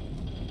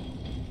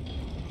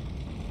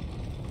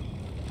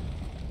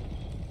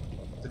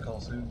 The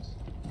cartoons.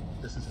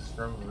 This is his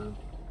throne room.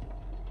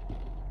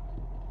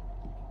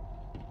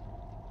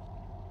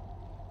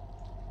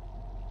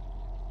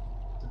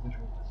 The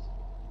visuals.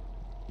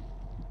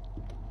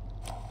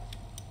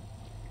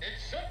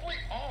 It's simply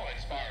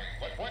awe-inspiring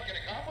what one can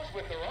accomplish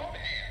with their own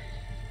hands.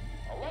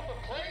 A lump of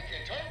clay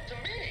can turn to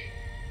meaning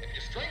if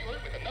you strangle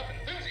it with enough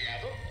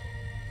enthusiasm.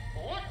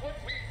 Look what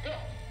we've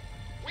built.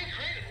 We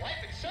created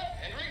life itself,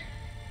 Henry.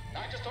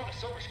 Not just on a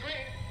silver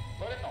screen,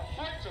 but in the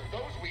hearts of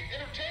those we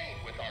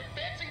entertain with our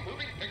fancy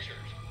moving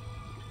pictures.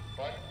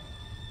 But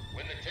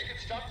when the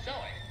tickets stopped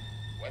selling,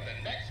 when the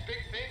next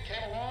big thing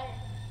came along,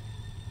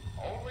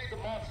 only the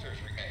monsters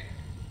remained.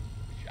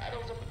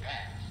 Shadows of the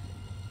past.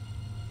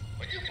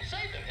 But you can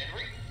save them,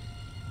 Henry.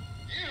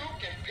 You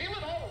can peel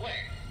it all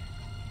away.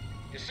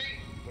 You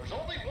see, there's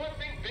only one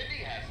thing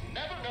Bendy has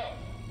never known.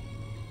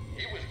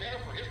 He was there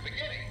for his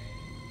beginning,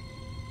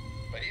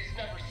 but he's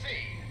never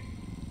seen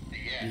the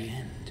end. The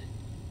end.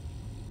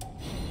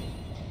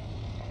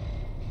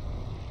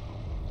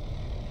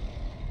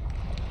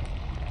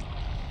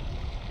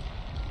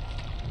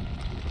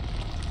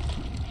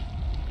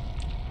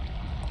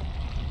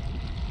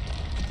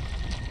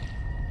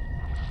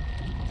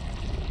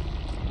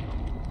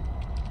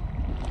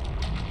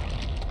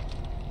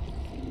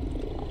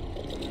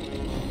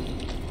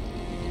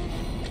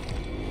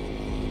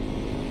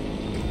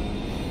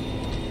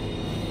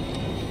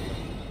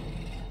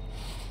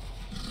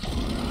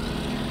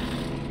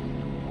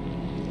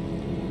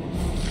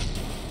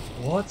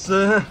 What?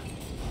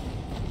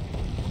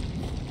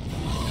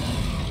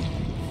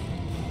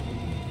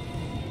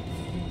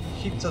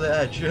 Keep to the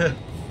edge.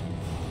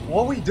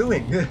 What are we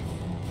doing?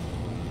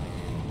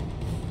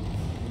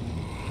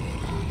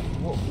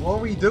 What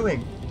are we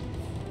doing?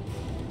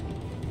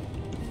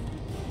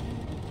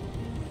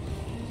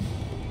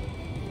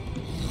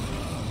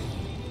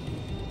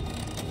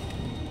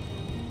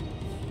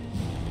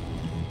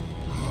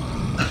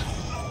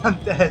 I'm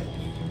dead.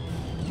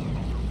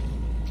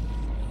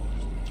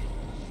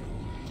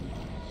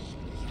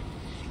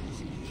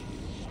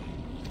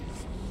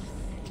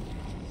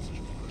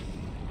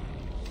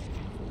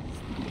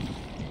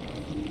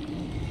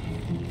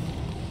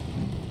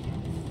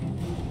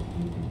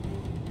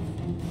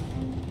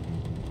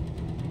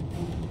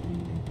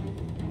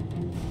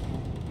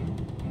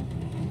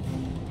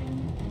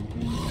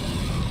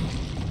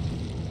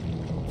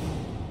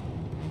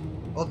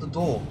 Oh, the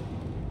door.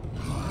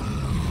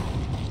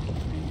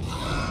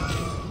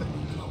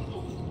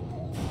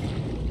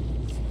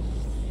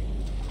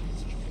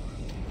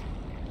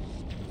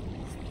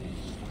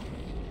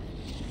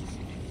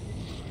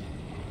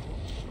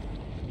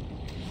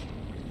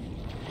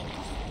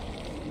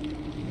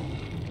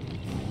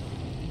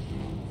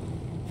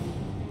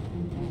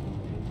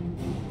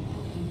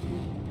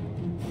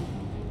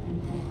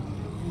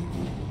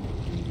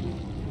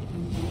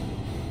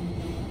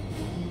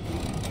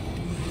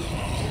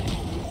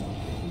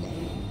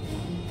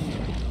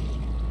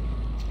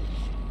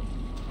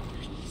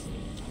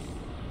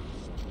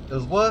 It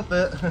was worth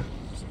it.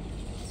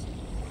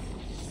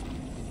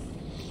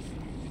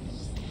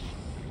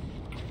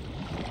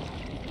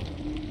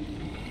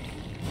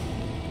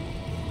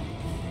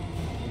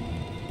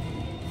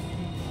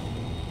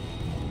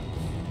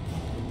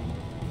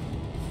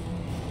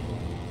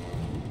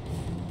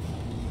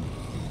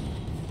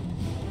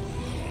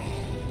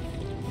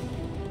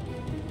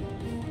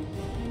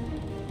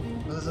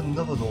 There's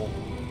another door.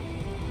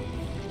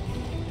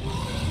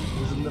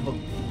 There's another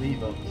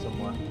lever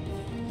somewhere.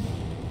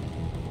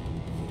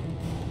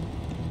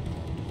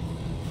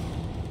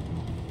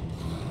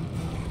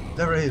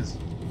 There it is.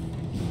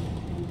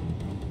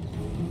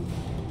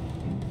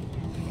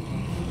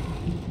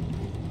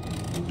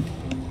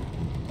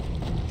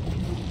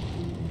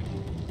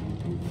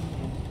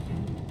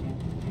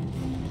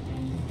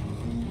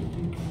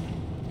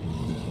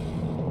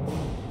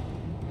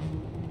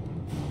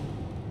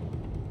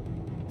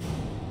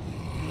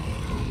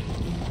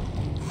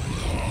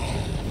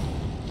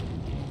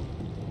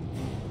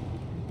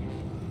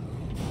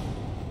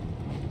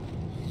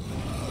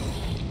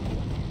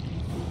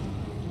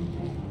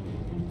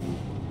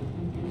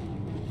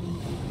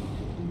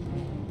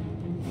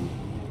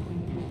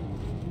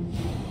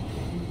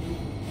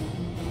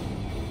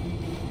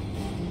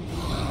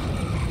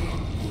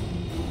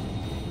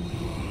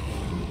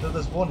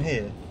 there's one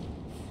here.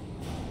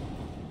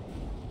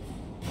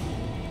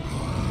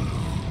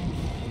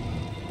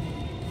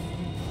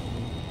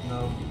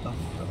 No, that's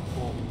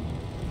four.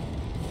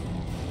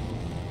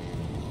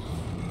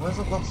 Where's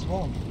the last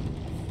one?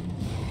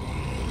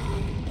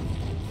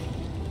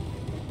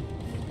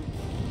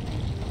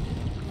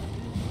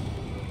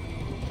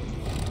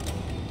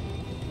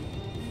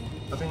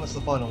 I think that's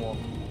the final one.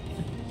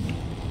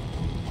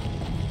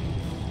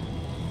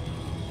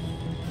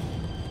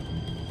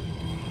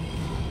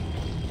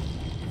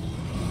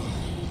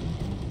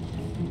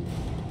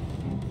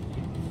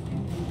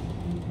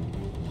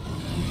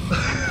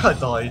 I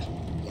died.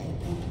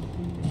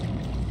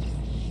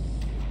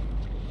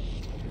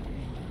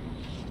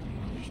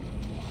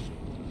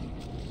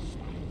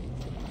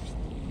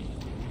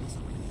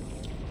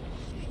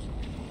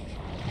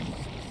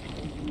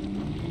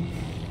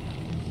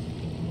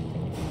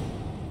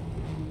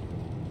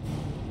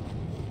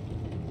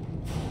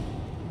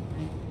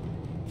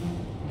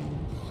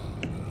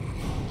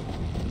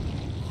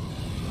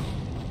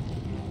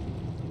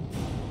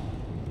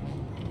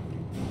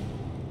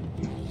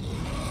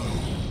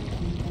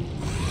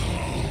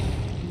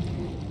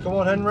 Come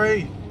on,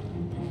 Henry!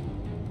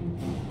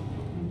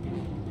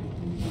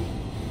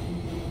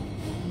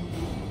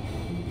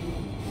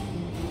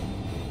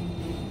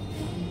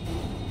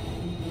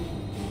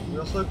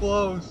 You're so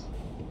close!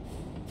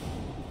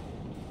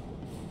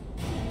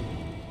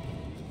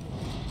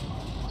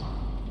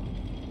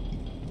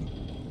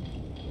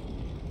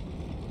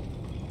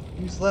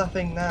 Who's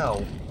laughing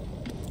now?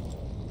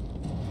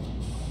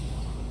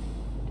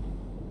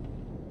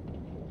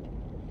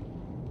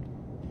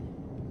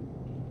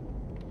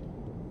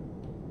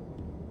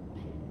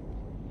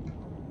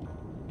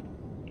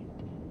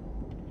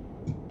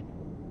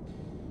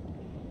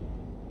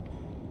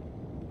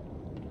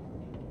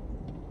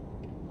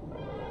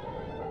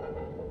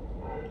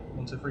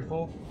 One, two, three,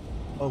 four.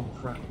 Oh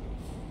crap.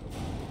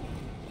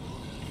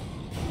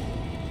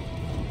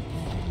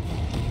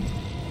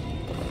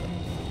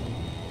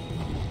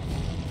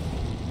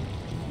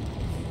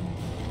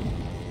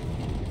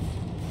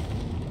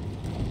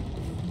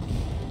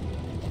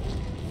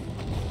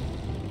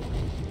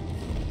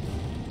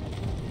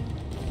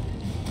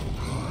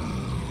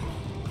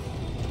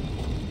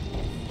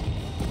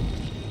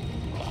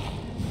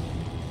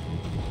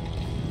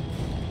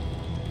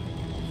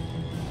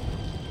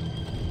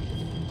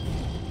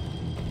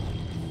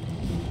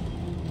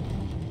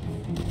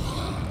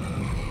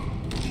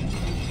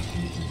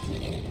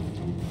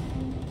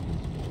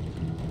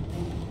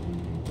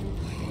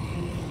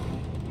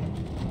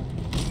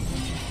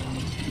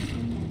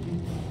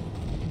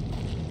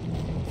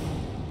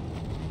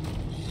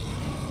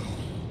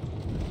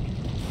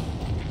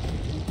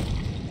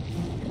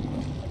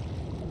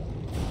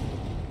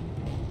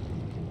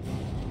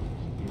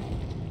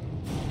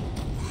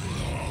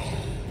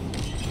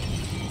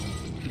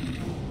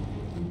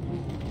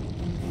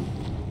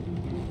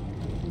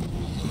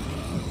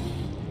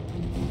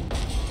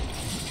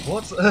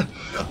 What?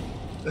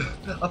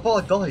 I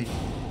thought I died.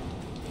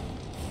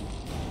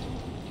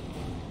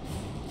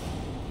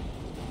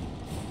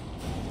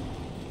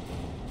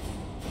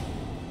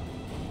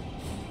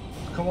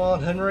 Come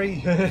on,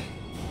 Henry.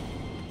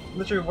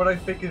 Literally, when I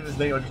think of his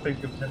name, I just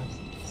think of Henry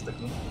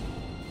Stickman.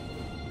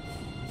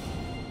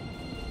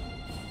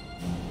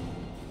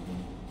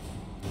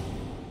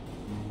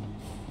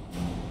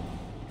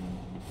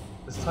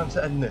 It's time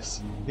to end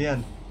this. The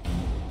end.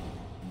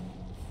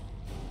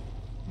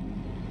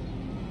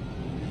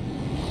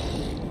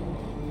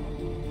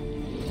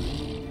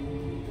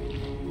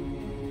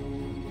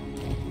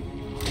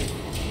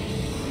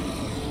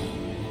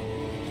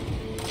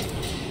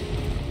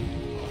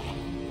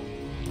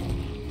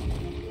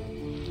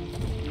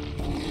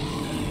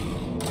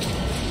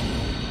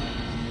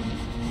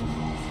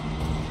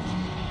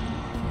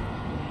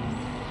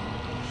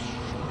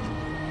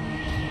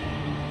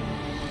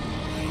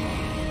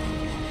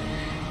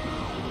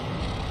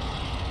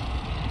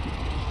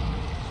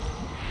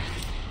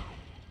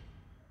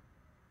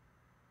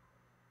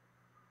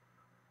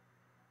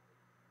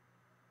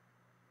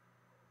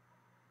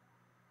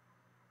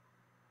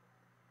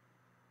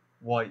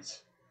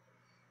 White.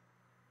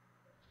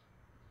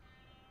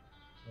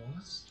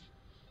 What?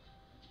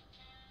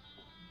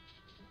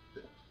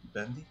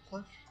 Bendy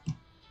plush?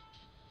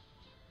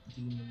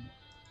 Demon.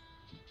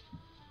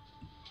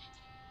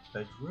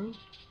 Bedroom?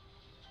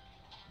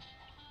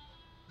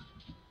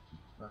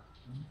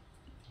 Bathroom?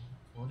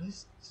 What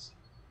is this?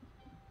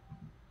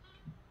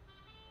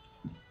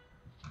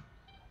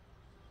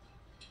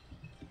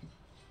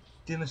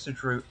 Dear Mr.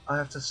 Drew, I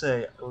have to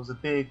say, it was a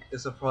big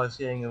surprise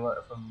getting a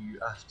letter from you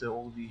after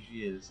all these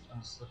years.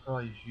 I'm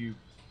surprised you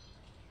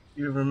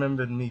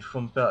remembered me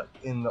from back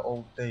in the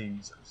old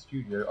days at the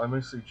studio. I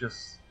mostly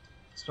just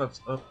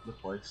swept up the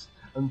place.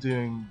 I'm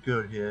doing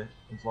good here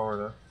in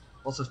Florida.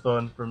 Lots of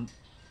sun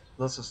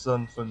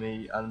for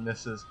me and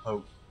Mrs.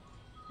 Hope.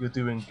 You're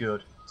doing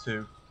good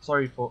too.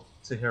 Sorry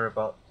to hear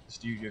about the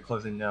studio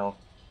closing now.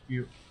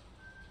 You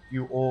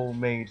all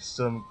made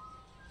some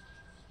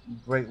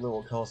great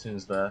little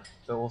cartoons there.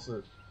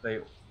 They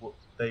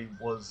they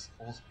was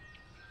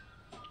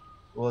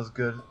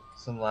good.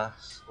 Some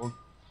laughs.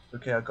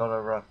 Okay, I gotta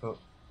wrap up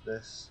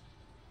this.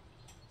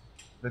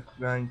 The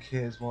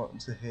grandkids wanting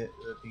to hit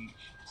the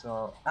beach.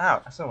 So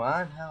I'm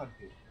how to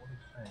hit. What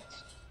a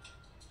fence.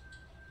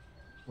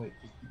 Wait,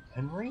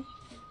 Henry?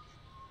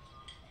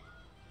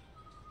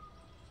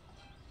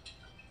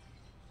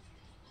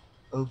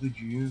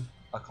 Overdue.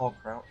 I can't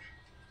crouch.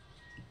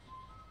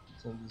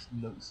 So there's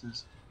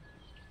notices.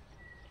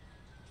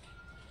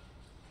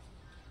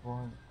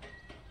 Right.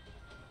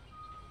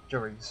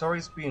 Jerry, sorry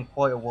it's been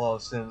quite a while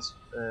since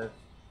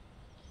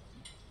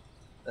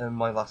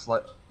my last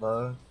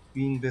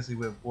being busy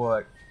with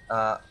work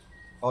at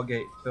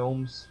Argate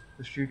Films,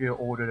 the studio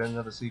ordered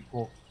another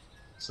sequel,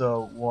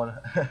 so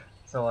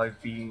so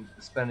I've been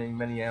spending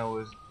many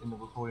hours in the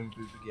recording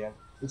booth again.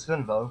 It's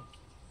fun though.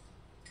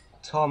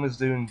 Tom is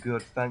doing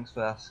good, thanks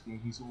for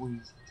asking. He's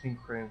always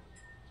tinkering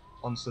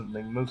on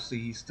something. Mostly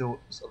he's still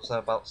upset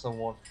about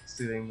someone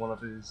stealing one of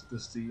his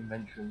dusty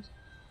inventions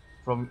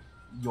from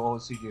your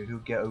studio. He'll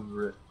get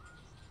over it.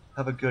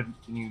 Have a good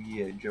new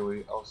year,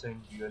 Joey. I'll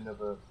send you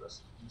another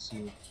recipe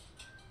soon.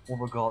 All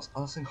regards,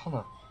 Alison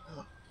Connor.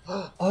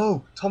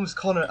 Oh, Thomas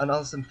Connor and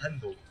Alison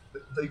Pendle.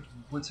 They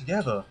were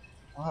together.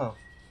 Wow.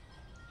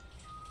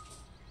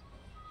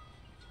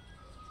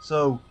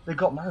 So they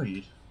got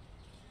married.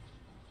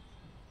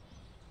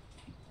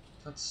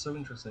 That's so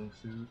interesting,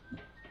 food.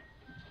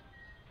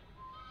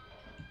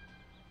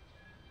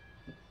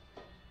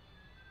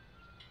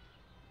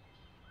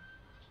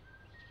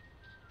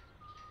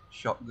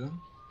 Shotgun.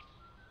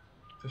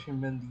 Fishing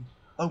Bendy.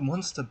 Oh,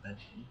 Monster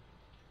Bendy.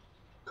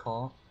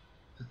 Car.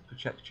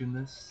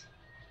 Projectionist.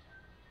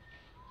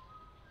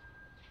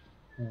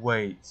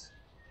 Wait.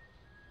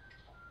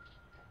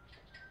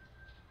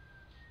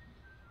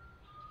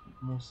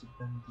 Monster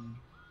Bendy.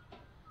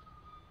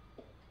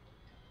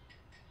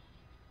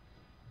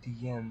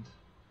 The end.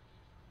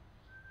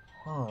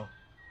 Huh.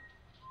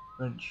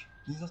 Wrench.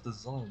 These are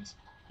designs.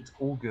 It's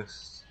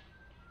August.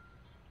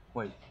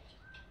 Wait.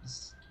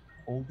 It's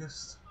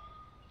August?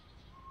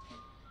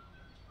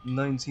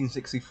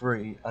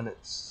 1963, and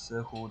it's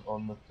circled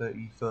on the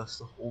 31st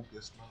of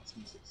August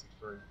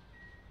 1963.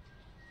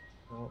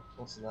 Oh,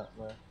 what's that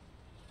there?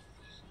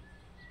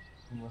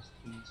 Some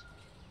recipes.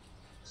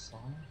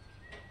 Sign?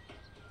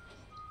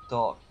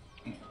 Dark.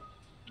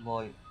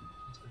 Light.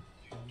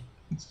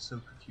 It's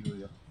so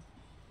peculiar.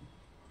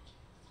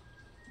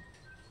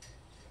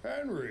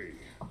 Henry!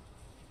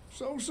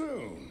 So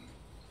soon?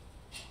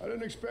 I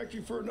didn't expect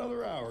you for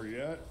another hour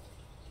yet.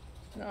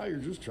 Now you're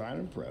just trying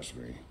to impress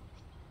me.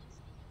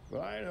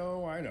 But I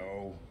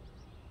know.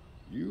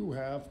 You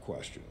have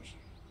questions.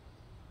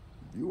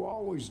 You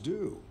always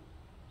do.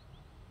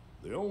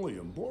 The only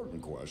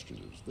important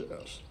question is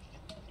this.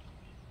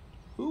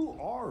 Who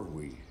are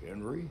we,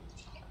 Henry?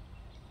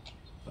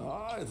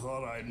 I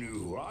thought I knew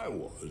who I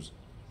was.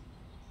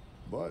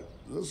 But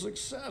the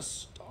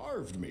success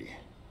starved me.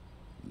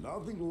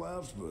 Nothing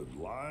left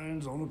but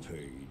lines on a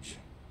page.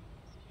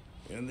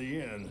 In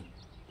the end,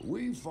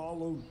 we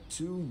followed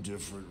two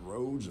different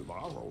roads of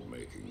our own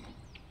making.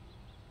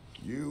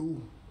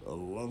 You, a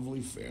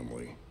lovely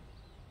family.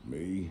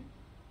 Me,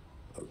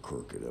 a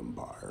crooked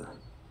empire.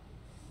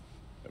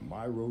 And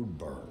my road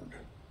burned.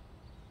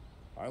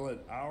 I let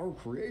our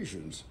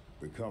creations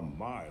become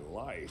my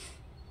life.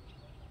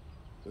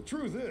 The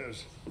truth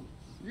is,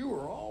 you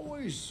were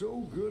always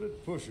so good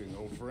at pushing,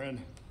 old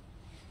friend.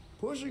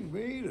 Pushing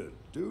me to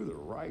do the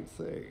right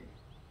thing.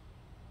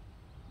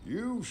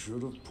 You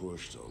should have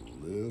pushed a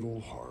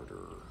little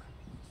harder.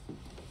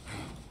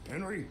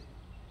 Henry,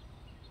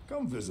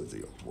 come visit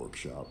the old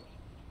workshop.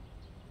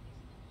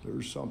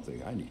 There's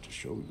something I need to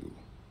show you.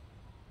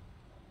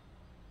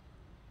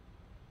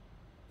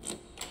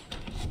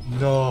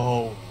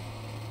 No.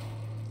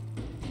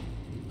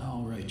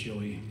 All right,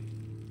 Joey.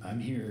 I'm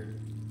here.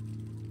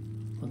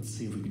 Let's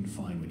see if we can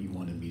find what you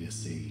wanted me to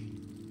see.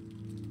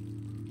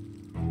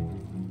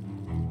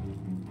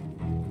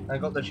 I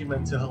got the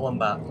achievement to hell and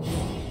back.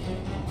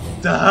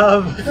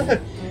 Damn!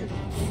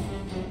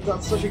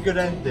 That's such a good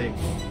ending.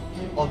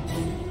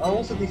 And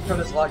also these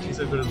credits are actually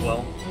so good as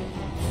well.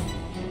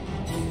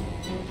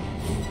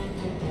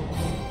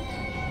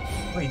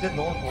 Wait, you did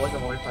not like the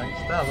Holy Thanks.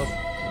 Damn,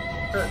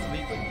 that's credit to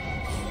me.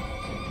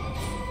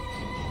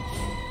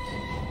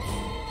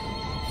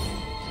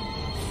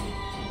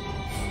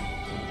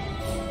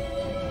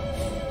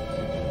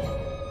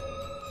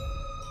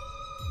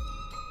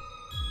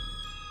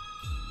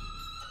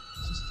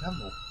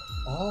 Campbell.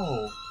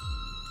 Oh.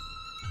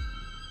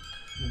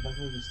 That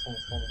really is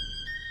Thomas Connor.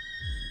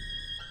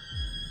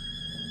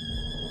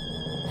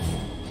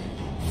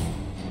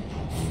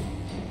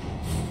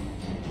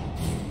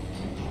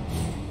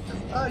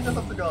 Ah, you're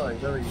not the guy.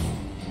 There he is.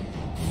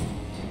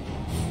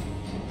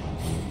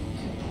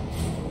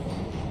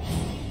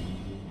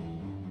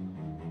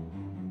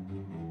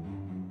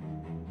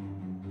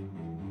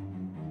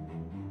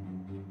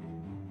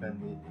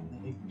 Bendy and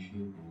the Ink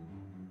Machine.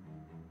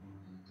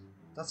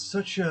 That's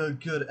such a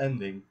good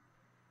ending.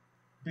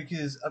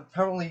 because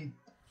apparently.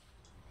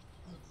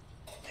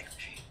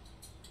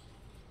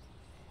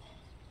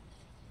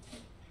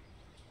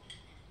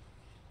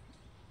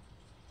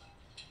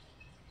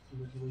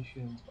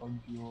 Congratulations on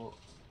your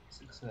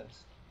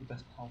success. The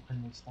best pal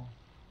pen will stand.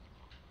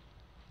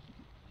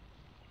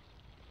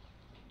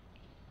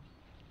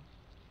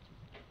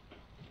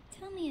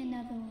 Tell me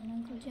another one,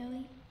 Uncle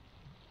Joey.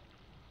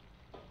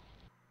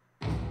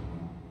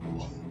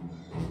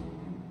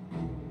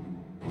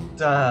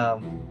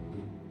 Damn.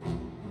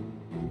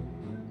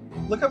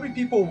 Look how many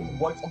people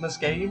worked on this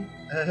game.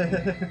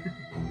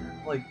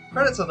 Like,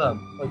 credit to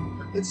them.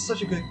 Like, it's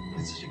such a good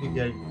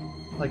game.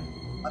 Like,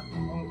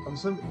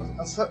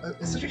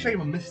 it's such a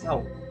shame I missed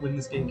out when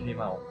this game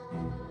came out,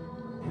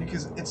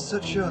 because it's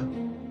such a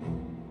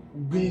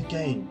weird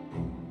game.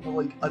 But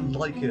like, I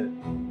like it.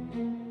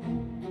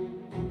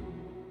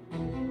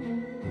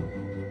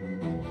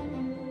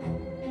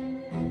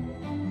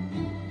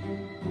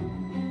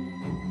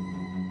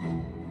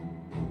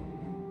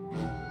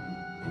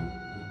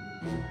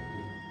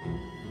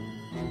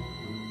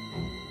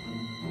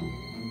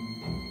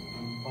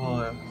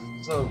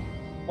 So,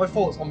 my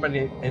thoughts on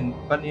Bendy and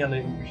the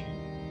Ink Machine.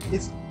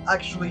 It's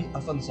actually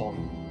a fun song.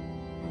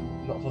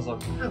 Not a fun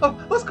song.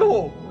 Oh, that's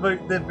cool!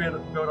 Like, they'd be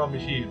going on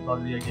machine, not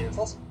video games.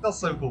 That's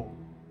so cool.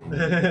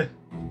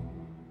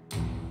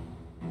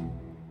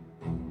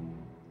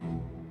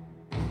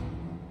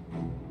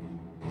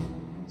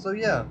 So,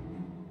 yeah.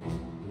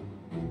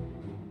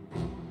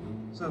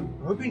 So,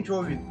 I hope you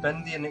enjoyed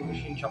Bendy and Ink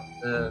Machine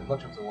not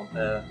chapter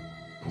 1.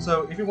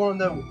 So, if you want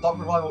to know, Dark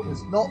Revival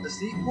is not a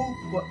sequel,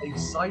 but a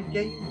side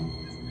game.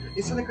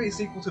 It's technically a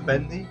sequel to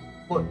Bendy,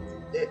 but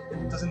it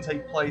doesn't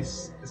take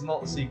place. It's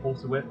not a sequel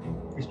to it.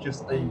 It's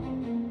just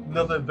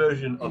another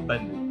version of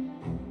Bendy,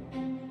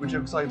 which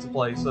I'm excited to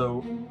play.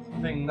 So,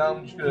 I think now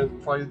I'm just gonna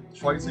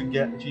try to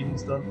get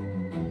achievements done.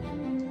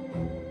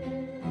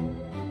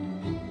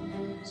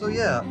 So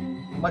yeah,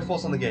 my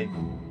thoughts on the game.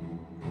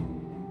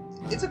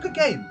 It's a good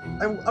game.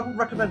 I would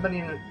recommend Bendy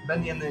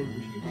and the Ink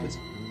Machine.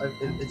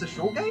 It's a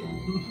short game,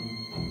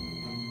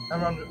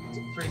 around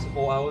 3 to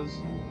 4 hours.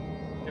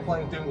 If you're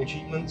planning on doing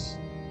achievements,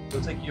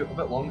 it'll take you a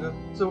bit longer.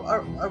 So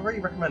I really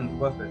recommend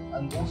Worth It.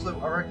 And also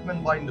I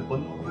recommend buying the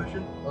bundle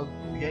version of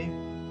the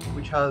game,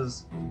 which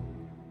has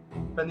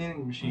Bendy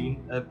and the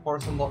Machine,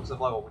 Forest Unlocked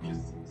Survival, which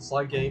is the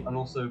side game, and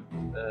also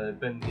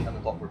Bendy and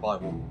the Dark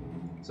Revival.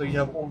 So you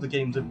have all the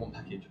games in one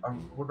package. I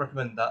would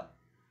recommend that.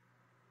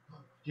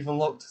 You've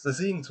unlocked the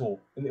Seeing Tool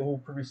in all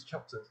previous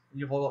chapters.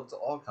 You've unlocked the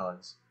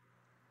archives.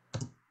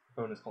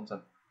 Bonus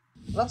content.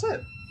 And that's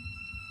it.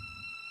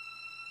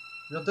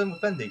 You're done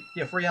with Bendy.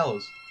 Yeah, 3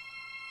 hours.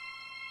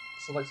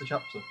 Select a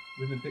chapter.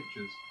 Within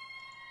pictures.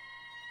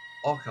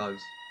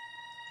 Archives.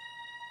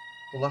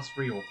 The Last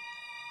Reel.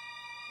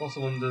 Lost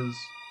of Wonders.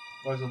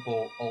 Rise and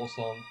Fall. All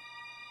Song.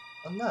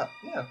 And that.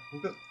 Yeah, we're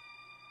good.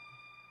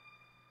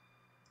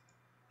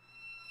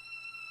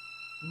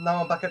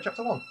 Now I'm back at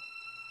chapter 1.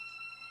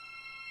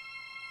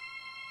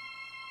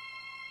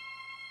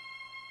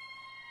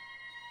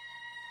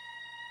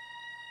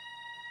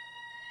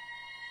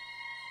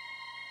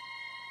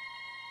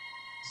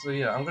 So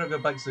yeah, I'm gonna go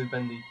back to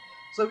Bendy.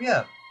 So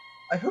yeah,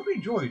 I hope you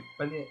enjoyed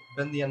Bendy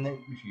and the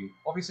Ink Machine.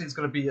 Obviously, it's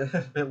gonna be a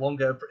bit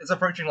longer. It's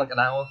approaching like an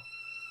hour.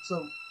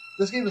 So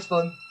this game is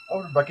fun. I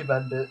would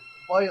recommend it.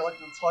 Buy like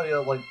the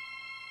entire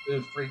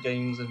 3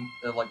 games and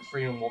like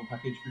 3 in 1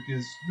 package,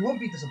 because you won't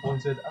be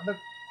disappointed. And they're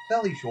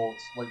fairly short.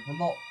 Like, they're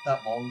not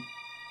that long.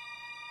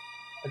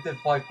 I did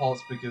 5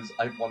 parts because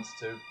I wanted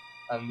to,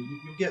 and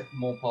you get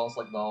more parts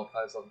like the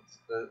archives.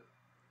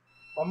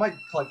 I might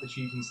collect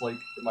achievements like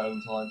in my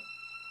own time.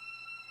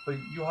 But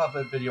you'll have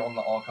a video on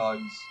the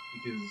archives,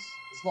 because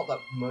it's not that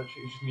much,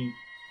 it's just me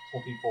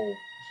talking for...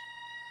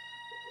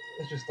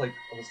 It's just like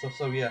other stuff,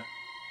 so yeah.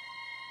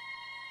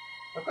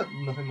 I've got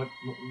nothing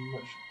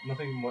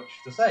much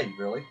to say,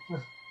 really.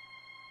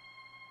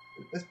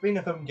 It's been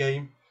a fun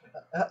game.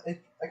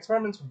 It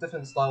experiments with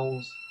different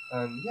styles,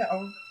 and yeah,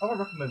 I would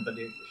recommend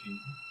Bendy and Machine.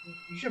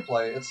 You should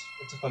play it,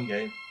 it's a fun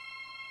game.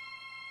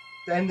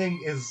 The ending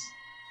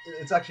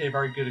it's actually a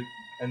very good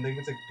ending,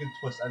 it's a good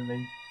twist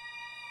ending.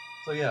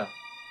 So yeah.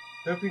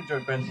 Hope you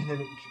enjoyed Bendy and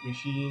the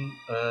Machine.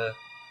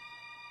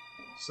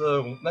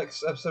 So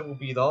next episode will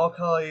be the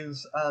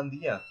archives, and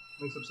yeah,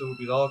 next episode will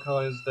be the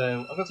archives.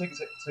 Then I'm gonna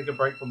take a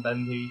break from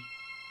Bendy.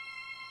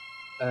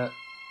 Basically,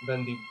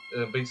 I'm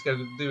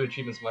gonna do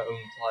achievements in my own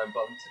time,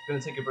 but I'm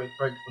gonna take a break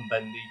from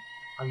Bendy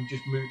and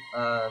just move.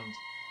 And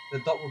the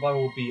Dark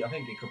Revival will be, I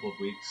think, in a couple of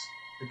weeks,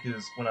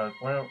 because when I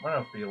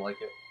feel like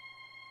it.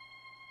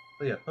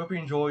 But yeah, hope you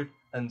enjoyed,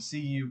 and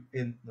see you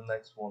in the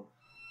next one.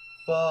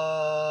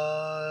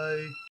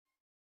 Bye.